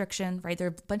calorie restriction, right? There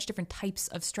are a bunch of different types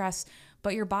of stress,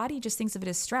 but your body just thinks of it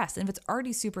as stress. And if it's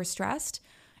already super stressed,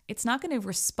 it's not going to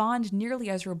respond nearly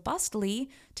as robustly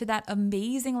to that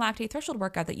amazing lactate threshold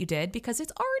workout that you did because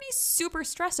it's already super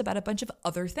stressed about a bunch of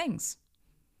other things.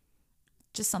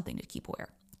 Just something to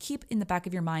keep in the back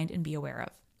of your mind and be aware of.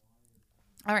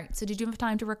 All right, so did you have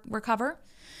time to recover?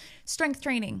 Strength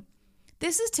training.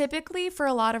 This is typically, for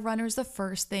a lot of runners, the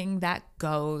first thing that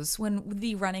goes when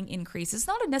the running increases. It's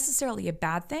not necessarily a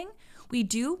bad thing. We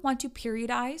do want to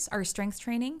periodize our strength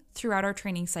training throughout our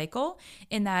training cycle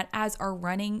in that as our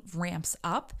running ramps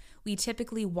up, we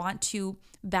typically want to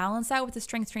balance that with the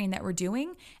strength training that we're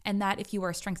doing, and that if you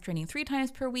are strength training 3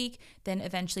 times per week, then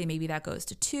eventually maybe that goes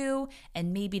to 2,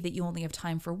 and maybe that you only have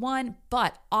time for 1.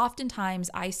 But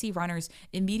oftentimes I see runners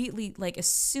immediately, like as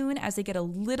soon as they get a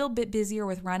little bit busier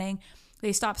with running,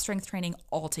 they stop strength training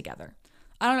altogether.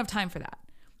 I don't have time for that.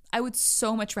 I would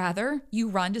so much rather you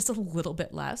run just a little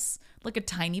bit less, like a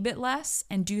tiny bit less,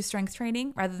 and do strength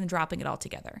training rather than dropping it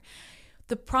altogether.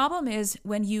 The problem is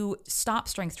when you stop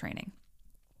strength training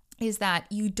is that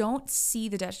you don't see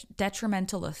the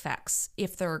detrimental effects,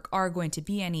 if there are going to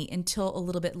be any, until a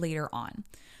little bit later on.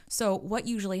 So what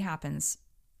usually happens,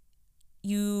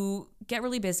 you get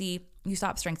really busy, you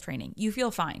stop strength training, you feel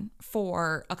fine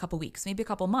for a couple weeks, maybe a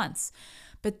couple months,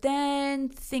 but then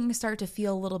things start to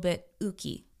feel a little bit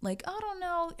ooky. Like, oh, I don't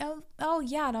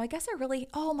know. I guess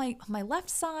my left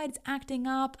side's acting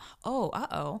up.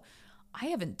 I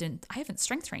haven't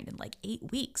strength trained in like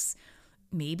 8 weeks.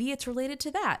 Maybe it's related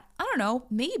to that. I don't know,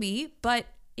 maybe, but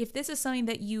if this is something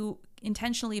that you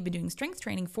intentionally have been doing strength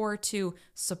training for to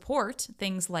support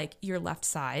things like your left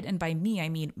side, and by me, I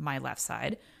mean my left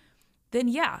side, then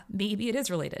yeah, maybe it is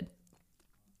related.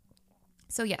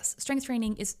 So yes, strength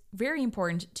training is very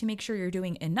important to make sure you're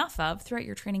doing enough of throughout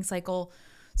your training cycle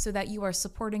so that you are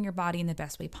supporting your body in the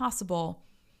best way possible.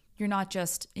 You're not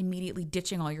just immediately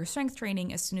ditching all your strength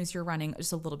training as soon as you're running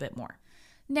just a little bit more.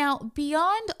 Now,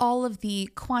 beyond all of the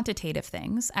quantitative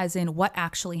things, as in what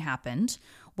actually happened,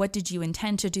 what did you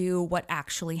intend to do, what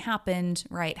actually happened,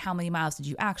 right? How many miles did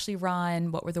you actually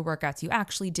run? What were the workouts you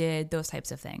actually did? Those types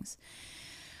of things.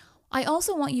 I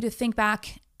also want you to think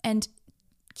back and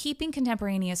keeping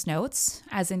contemporaneous notes,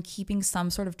 as in keeping some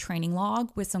sort of training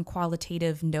log with some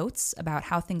qualitative notes about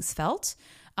how things felt.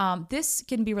 This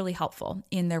can be really helpful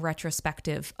in the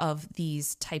retrospective of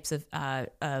these types of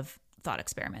thought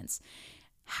experiments.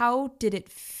 How did it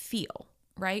feel,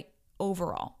 right?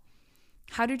 Overall,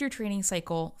 how did your training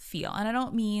cycle feel? And I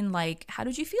don't mean like, how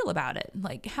did you feel about it?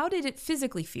 Like, how did it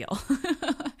physically feel,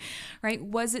 right?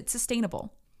 Was it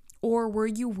sustainable? Or were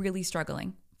you really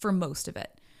struggling for most of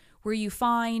it? Were you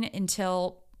fine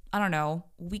until, I don't know,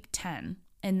 week 10,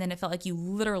 and then it felt like you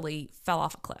literally fell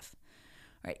off a cliff,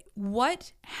 right?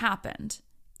 What happened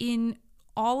in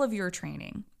all of your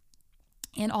training,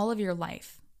 in all of your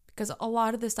life? Because a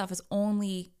lot of this stuff is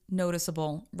only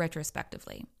noticeable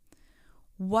retrospectively.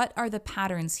 What are the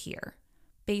patterns here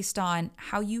based on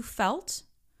how you felt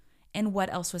and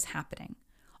what else was happening?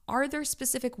 Are there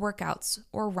specific workouts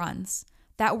or runs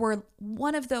that were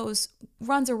one of those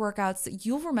runs or workouts that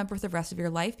you'll remember for the rest of your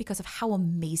life because of how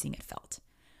amazing it felt?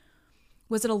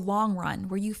 Was it a long run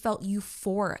where you felt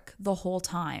euphoric the whole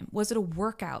time? Was it a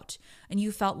workout and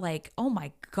you felt like, oh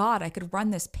my God, I could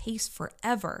run this pace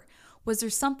forever? Was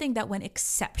there something that went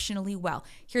exceptionally well?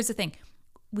 Here's the thing.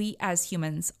 We as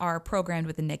humans are programmed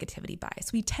with a negativity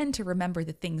bias. We tend to remember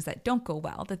the things that don't go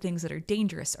well, the things that are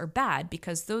dangerous or bad,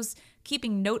 because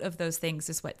keeping note of those things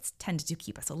is what's tended to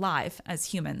keep us alive as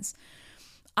humans.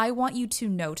 I want you to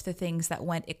note the things that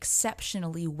went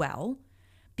exceptionally well,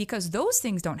 because those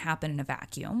things don't happen in a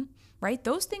vacuum, right?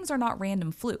 Those things are not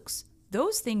random flukes.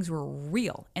 Those things were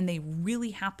real and they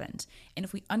really happened. And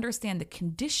if we understand the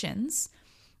conditions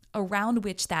around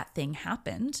which that thing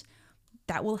happened,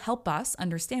 that will help us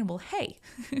understand, well, hey,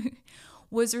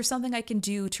 was there something I can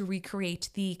do to recreate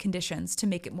the conditions to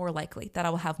make it more likely that I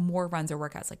will have more runs or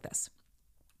workouts like this?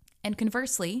 And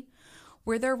conversely,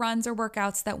 were there runs or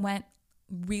workouts that went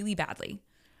really badly?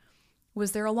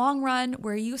 Was there a long run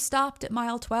where you stopped at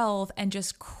mile 12 and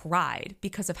just cried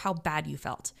because of how bad you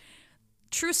felt?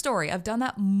 True story. I've done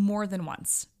that more than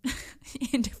once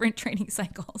in different training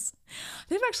cycles. I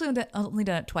think I've actually only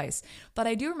done it twice, but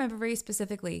I do remember very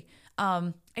specifically.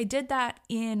 I did that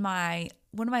in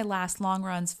one of my last long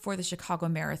runs for the Chicago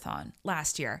Marathon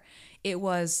last year. It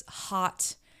was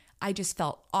hot. I just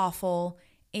felt awful.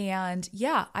 And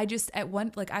yeah, I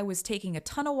was taking a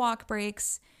ton of walk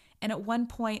breaks. And at one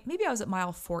point, maybe I was at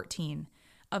mile 14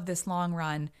 of this long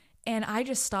run, and I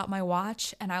just stopped my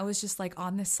watch and I was just like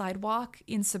on this sidewalk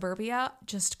in suburbia,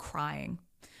 just crying.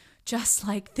 Just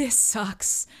like, this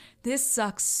sucks. This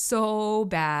sucks so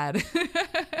bad.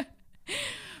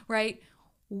 Right?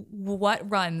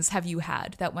 What runs have you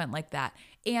had that went like that?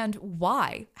 And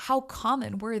why? How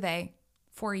common were they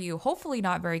for you? Hopefully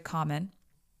not very common.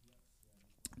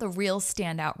 The real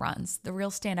standout runs, the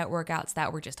real standout workouts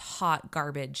that were just hot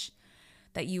garbage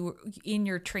that you in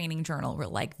your training journal were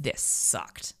like, this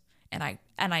sucked. And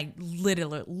I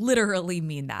literally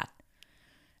mean that.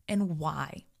 And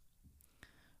why?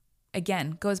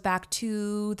 Again, goes back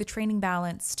to the training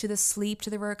balance, to the sleep, to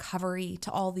the recovery,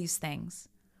 to all these things.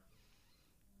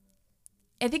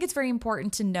 I think it's very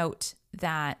important to note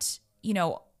that,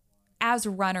 as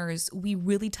runners, we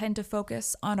really tend to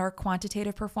focus on our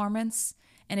quantitative performance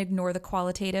and ignore the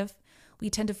qualitative. We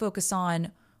tend to focus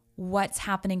on what's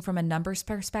happening from a numbers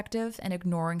perspective and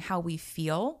ignoring how we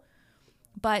feel.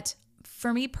 But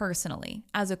for me personally,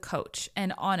 as a coach,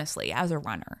 and honestly, as a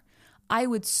runner, I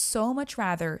would so much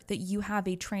rather that you have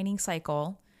a training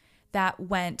cycle that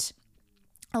went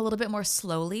a little bit more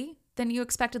slowly than you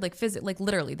expected, like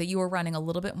literally, that you were running a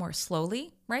little bit more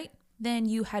slowly, right, than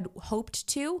you had hoped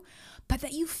to, but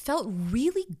that you felt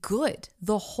really good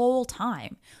the whole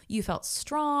time. You felt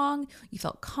strong, you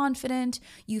felt confident,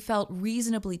 you felt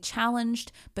reasonably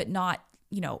challenged, but not,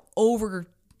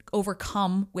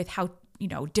 overcome with how,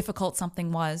 difficult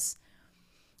something was.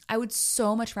 I would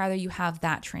so much rather you have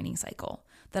that training cycle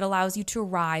that allows you to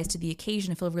rise to the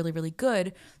occasion and feel really, really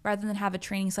good, rather than have a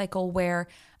training cycle where,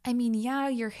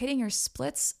 you're hitting your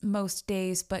splits most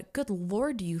days, but good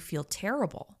Lord, do you feel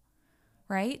terrible,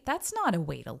 right? That's not a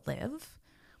way to live.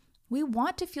 We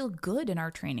want to feel good in our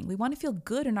training. We want to feel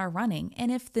good in our running.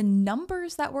 And if the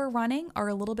numbers that we're running are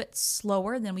a little bit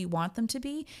slower than we want them to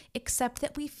be, except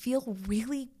that we feel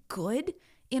really good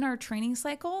in our training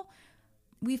cycle,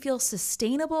 we feel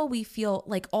sustainable. We feel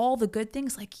like all the good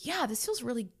things, like, yeah, this feels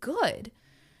really good.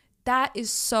 That is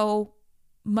so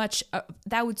much,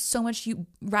 that would so much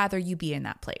rather you be in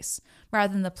that place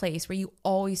rather than the place where you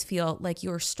always feel like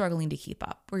you're struggling to keep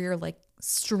up, where you're like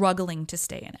struggling to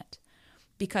stay in it,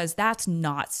 because that's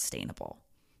not sustainable.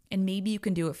 And maybe you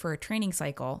can do it for a training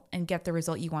cycle and get the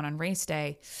result you want on race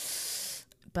day,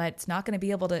 but it's not going to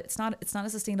be able to, it's not a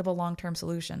sustainable long-term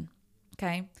solution.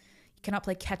 Okay. You cannot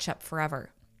play catch up forever.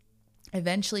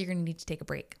 Eventually you're going to need to take a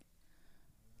break.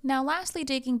 Now, lastly,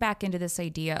 digging back into this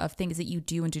idea of things that you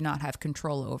do and do not have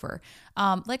control over.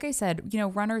 Like I said,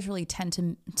 runners really tend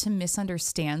to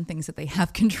misunderstand things that they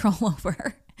have control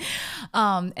over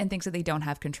and things that they don't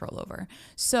have control over.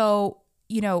 So,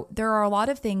 there are a lot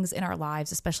of things in our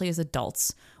lives, especially as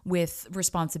adults with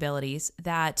responsibilities,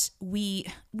 that we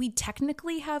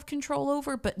technically have control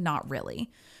over, but not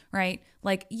really, right?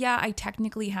 Like, yeah, I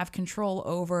technically have control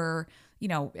over,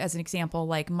 as an example,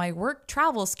 like my work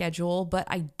travel schedule, but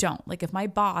I don't. Like if my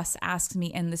boss asks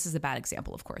me, and this is a bad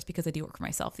example, of course, because I do work for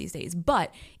myself these days,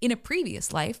 but in a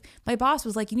previous life, my boss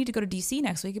was like, you need to go to DC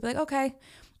next week. You'd be like, okay,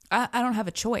 I don't have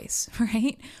a choice,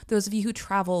 right? Those of you who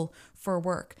travel for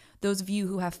work, those of you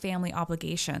who have family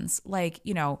obligations, like,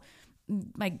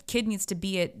 my kid needs to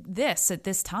be at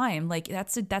this time. Like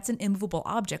that's an immovable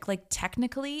object. Like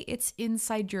technically it's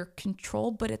inside your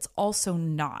control, but it's also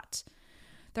not.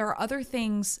 There are other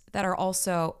things that are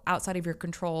also outside of your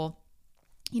control,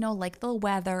 like the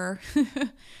weather,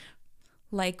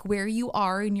 like where you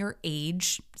are in your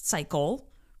age cycle,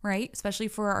 right? Especially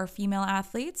for our female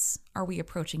athletes. Are we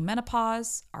approaching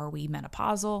menopause? Are we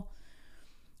menopausal?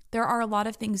 There are a lot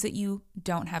of things that you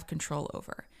don't have control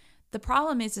over. The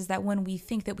problem is that when we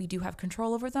think that we do have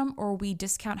control over them, or we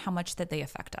discount how much that they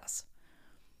affect us.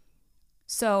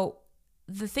 So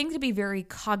the thing to be very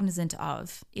cognizant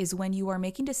of is when you are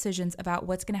making decisions about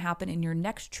what's going to happen in your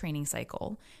next training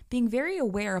cycle, being very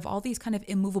aware of all these kind of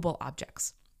immovable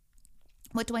objects.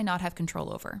 What do I not have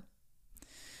control over?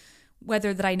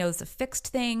 Whether that I know it's a fixed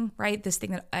thing, right? This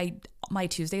thing that my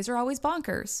Tuesdays are always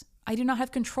bonkers. I do not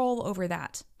have control over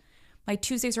that. My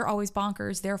Tuesdays are always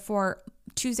bonkers. Therefore,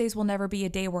 Tuesdays will never be a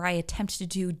day where I attempt to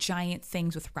do giant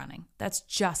things with running. That's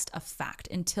just a fact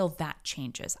until that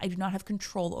changes. I do not have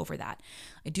control over that.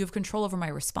 I do have control over my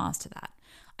response to that.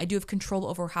 I do have control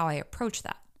over how I approach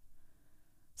that.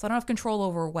 So I don't have control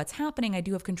over what's happening. I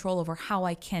do have control over how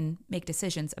I can make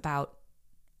decisions about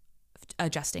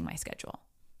adjusting my schedule.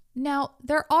 Now,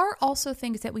 there are also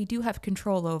things that we do have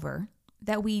control over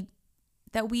that we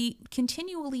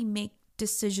continually make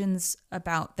decisions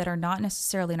about that are not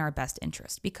necessarily in our best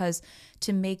interest, because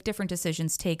to make different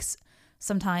decisions takes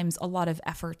sometimes a lot of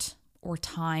effort or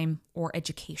time or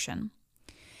education.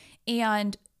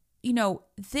 And,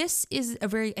 this is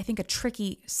I think a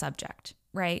tricky subject,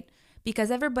 right? Because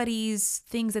everybody's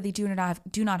things that they do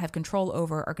not have control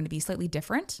over are going to be slightly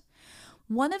different.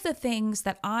 One of the things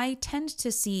that I tend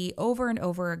to see over and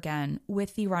over again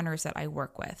with the runners that I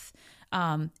work with,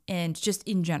 and just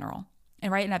in general,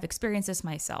 and I've experienced this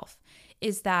myself,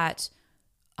 is that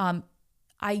I'm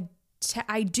an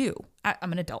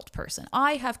adult person.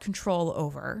 I have control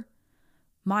over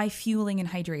my fueling and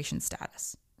hydration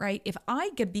status, right? If I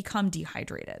become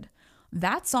dehydrated,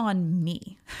 that's on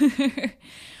me.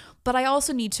 But I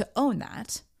also need to own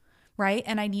that, right?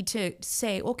 And I need to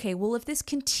say, okay, well, if this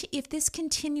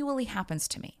continually happens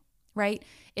to me, right?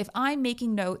 If I'm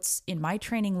making notes in my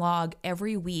training log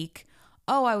every week,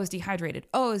 oh, I was dehydrated.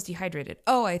 Oh, I was dehydrated.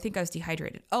 Oh, I think I was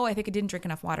dehydrated. Oh, I think I didn't drink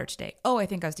enough water today. Oh, I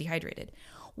think I was dehydrated.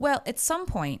 Well, at some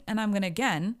point, and I'm going to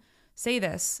again say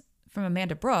this from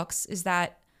Amanda Brooks, is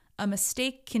that a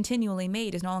mistake continually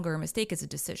made is no longer a mistake, it's a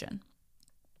decision,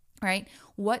 right?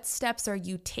 What steps are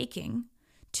you taking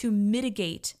to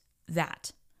mitigate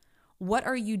that? What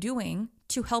are you doing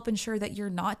to help ensure that you're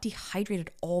not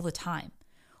dehydrated all the time,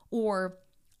 or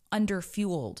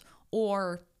underfueled,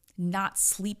 or not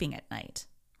sleeping at night,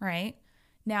 right?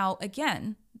 Now,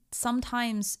 again,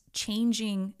 sometimes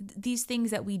changing these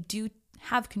things that we do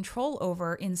have control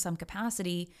over in some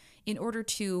capacity in order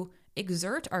to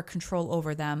exert our control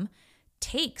over them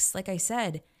takes, like I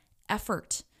said,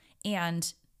 effort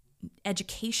and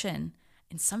education.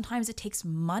 And sometimes it takes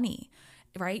money,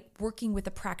 right? Working with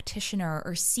a practitioner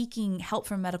or seeking help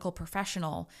from a medical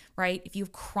professional, right? If you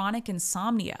have chronic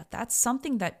insomnia, that's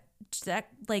something that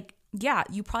yeah,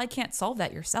 you probably can't solve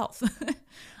that yourself.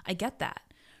 I get that,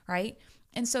 right?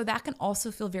 And so that can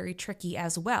also feel very tricky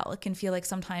as well. It can feel like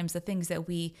sometimes the things that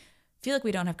we feel like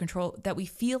we don't have control, that we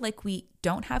feel like we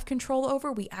don't have control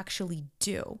over, we actually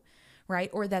do, right?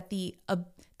 Or that the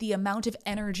amount of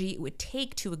energy it would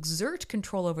take to exert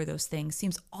control over those things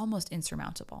seems almost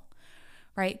insurmountable,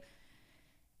 right?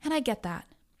 And I get that.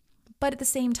 But at the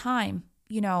same time,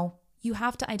 you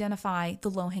have to identify the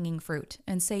low-hanging fruit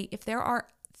and say, if there are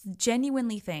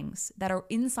genuinely things that are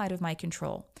inside of my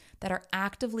control, that are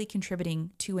actively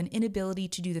contributing to an inability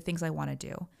to do the things I want to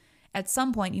do, at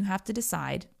some point you have to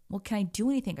decide, well, can I do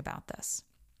anything about this?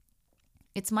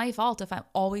 It's my fault if I'm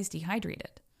always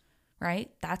dehydrated,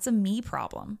 right? That's a me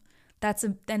problem.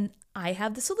 Then I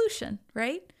have the solution,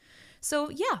 right? So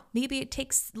yeah, maybe it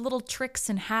takes little tricks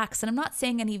and hacks. And I'm not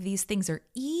saying any of these things are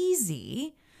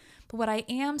easy, but what I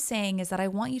am saying is that I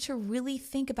want you to really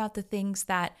think about the things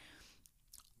that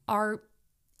are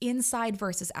inside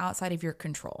versus outside of your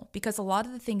control. Because a lot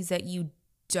of the things that you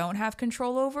don't have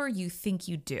control over, you think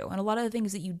you do. And a lot of the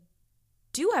things that you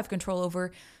do have control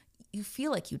over, you feel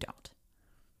like you don't.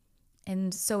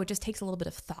 And so it just takes a little bit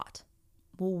of thought.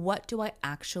 Well, what do I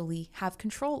actually have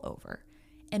control over?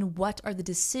 And what are the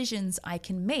decisions I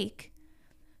can make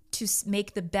to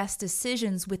make the best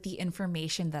decisions with the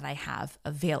information that I have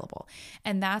available?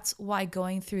 And that's why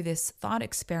going through this thought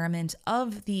experiment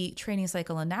of the training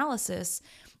cycle analysis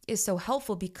is so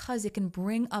helpful, because it can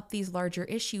bring up these larger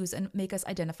issues and make us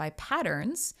identify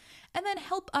patterns and then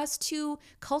help us to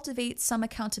cultivate some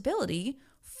accountability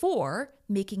for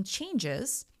making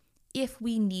changes if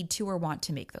we need to or want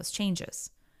to make those changes,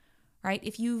 right?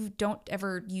 If you don't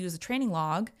ever use a training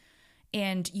log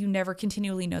and you never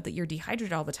continually note that you're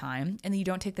dehydrated all the time, and then you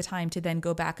don't take the time to then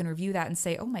go back and review that and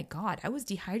say, oh my God, I was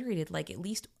dehydrated, like at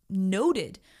least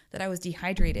noted that I was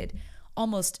dehydrated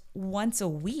almost once a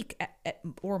week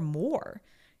or more.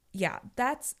 Yeah,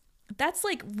 that's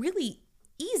like really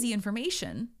easy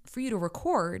information for you to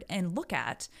record and look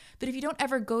at. But if you don't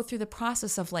ever go through the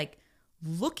process of like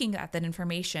looking at that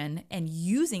information and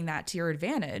using that to your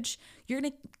advantage, you're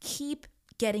going to keep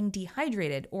getting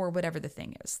dehydrated, or whatever the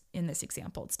thing is. In this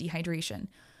example, it's dehydration.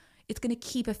 It's going to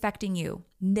keep affecting you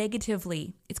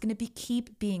negatively. It's going to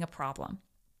keep being a problem.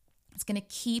 It's going to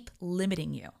keep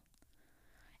limiting you.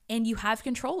 And you have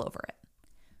control over it.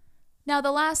 Now,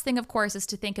 the last thing, of course, is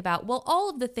to think about, well, all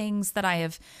of the things that I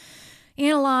have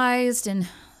analyzed and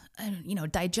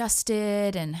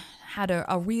digested and had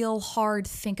a real hard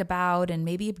think about, and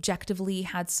maybe objectively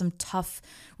had some tough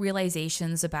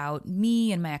realizations about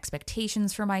me and my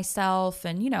expectations for myself.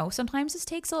 And, sometimes this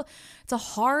takes it's a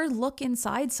hard look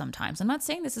inside sometimes. I'm not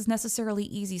saying this is necessarily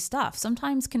easy stuff.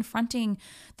 Sometimes confronting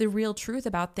the real truth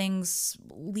about things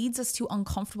leads us to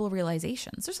uncomfortable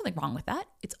realizations. There's nothing wrong with that.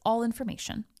 It's all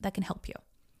information that can help you.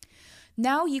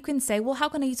 Now you can say, well, how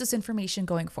can I use this information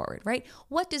going forward, right?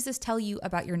 What does this tell you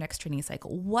about your next training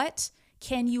cycle? What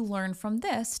can you learn from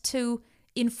this to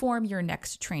inform your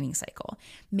next training cycle?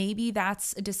 Maybe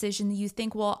that's a decision that you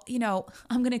think, well,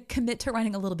 I'm going to commit to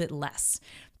running a little bit less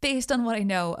based on what I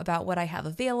know about what I have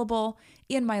available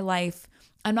in my life.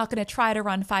 I'm not going to try to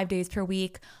run 5 days per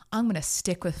week. I'm going to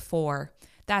stick with 4.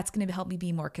 That's going to help me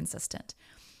be more consistent.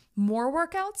 More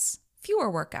workouts?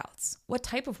 Fewer workouts. What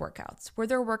type of workouts? Were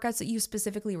there workouts that you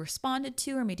specifically responded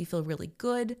to or made you feel really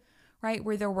good, right?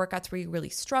 Were there workouts where you really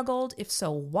struggled? If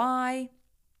so, why?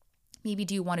 Maybe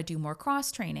do you want to do more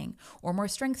cross training or more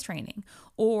strength training?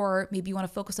 Or maybe you want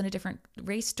to focus on a different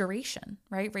race duration,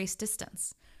 right? Race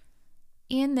distance.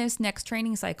 In this next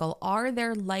training cycle, are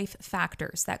there life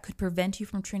factors that could prevent you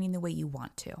from training the way you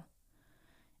want to?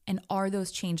 And are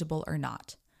those changeable or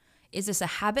not? Is this a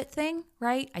habit thing,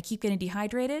 right? I keep getting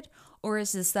dehydrated. Or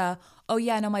is this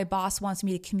my boss wants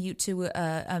me to commute to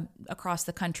across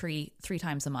the country 3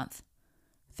 times a month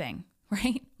thing,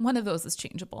 right? One of those is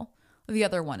changeable. The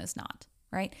other one is not,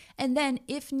 right? And then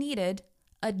if needed,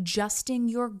 adjusting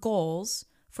your goals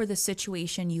for the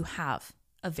situation you have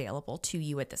available to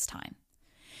you at this time.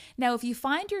 Now, if you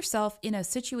find yourself in a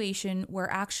situation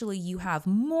where actually you have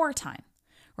more time,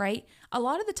 right? A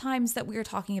lot of the times that we're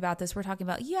talking about this, we're talking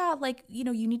about,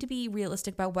 you need to be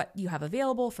realistic about what you have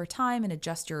available for time and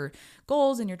adjust your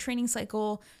goals and your training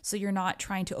cycle so you're not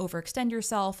trying to overextend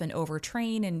yourself and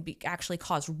overtrain and actually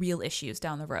cause real issues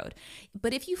down the road.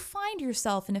 But if you find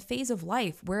yourself in a phase of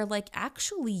life where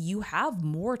actually you have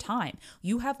more time,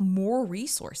 you have more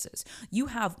resources, you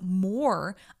have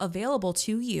more available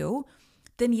to you,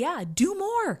 then do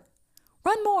more,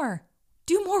 run more.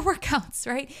 Do more workouts,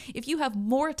 right? If you have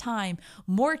more time,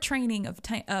 more training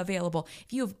available,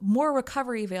 if you have more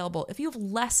recovery available, if you have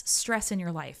less stress in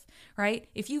your life, right?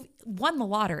 If you won the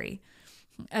lottery,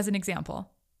 as an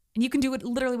example, and you can do it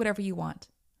literally whatever you want,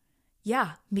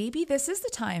 yeah, maybe this is the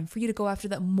time for you to go after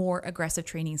that more aggressive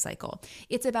training cycle.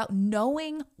 It's about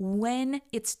knowing when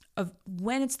it's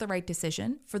the right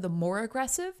decision for the more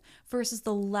aggressive versus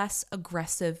the less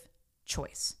aggressive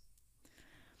choice.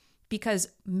 Because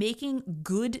making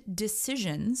good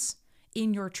decisions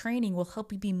in your training will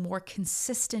help you be more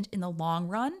consistent in the long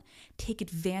run, take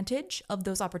advantage of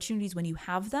those opportunities when you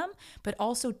have them, but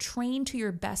also train to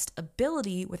your best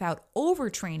ability without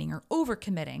overtraining or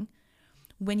overcommitting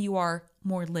when you are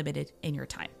more limited in your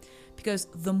time. Because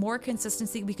the more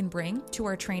consistency we can bring to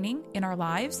our training in our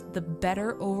lives, the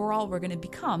better overall we're going to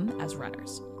become as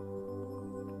runners.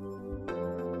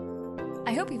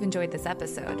 I hope you've enjoyed this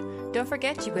episode. Don't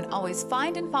forget, you can always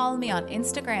find and follow me on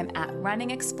Instagram at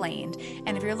Running Explained.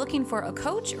 And if you're looking for a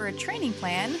coach or a training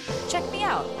plan, check me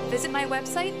out. Visit my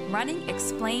website,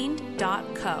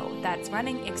 runningexplained.co. That's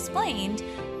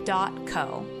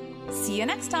runningexplained.co. See you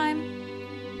next time.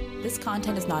 This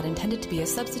content is not intended to be a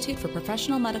substitute for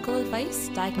professional medical advice,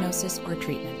 diagnosis, or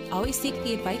treatment. Always seek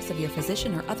the advice of your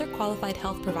physician or other qualified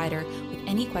health provider with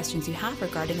any questions you have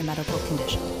regarding a medical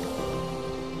condition.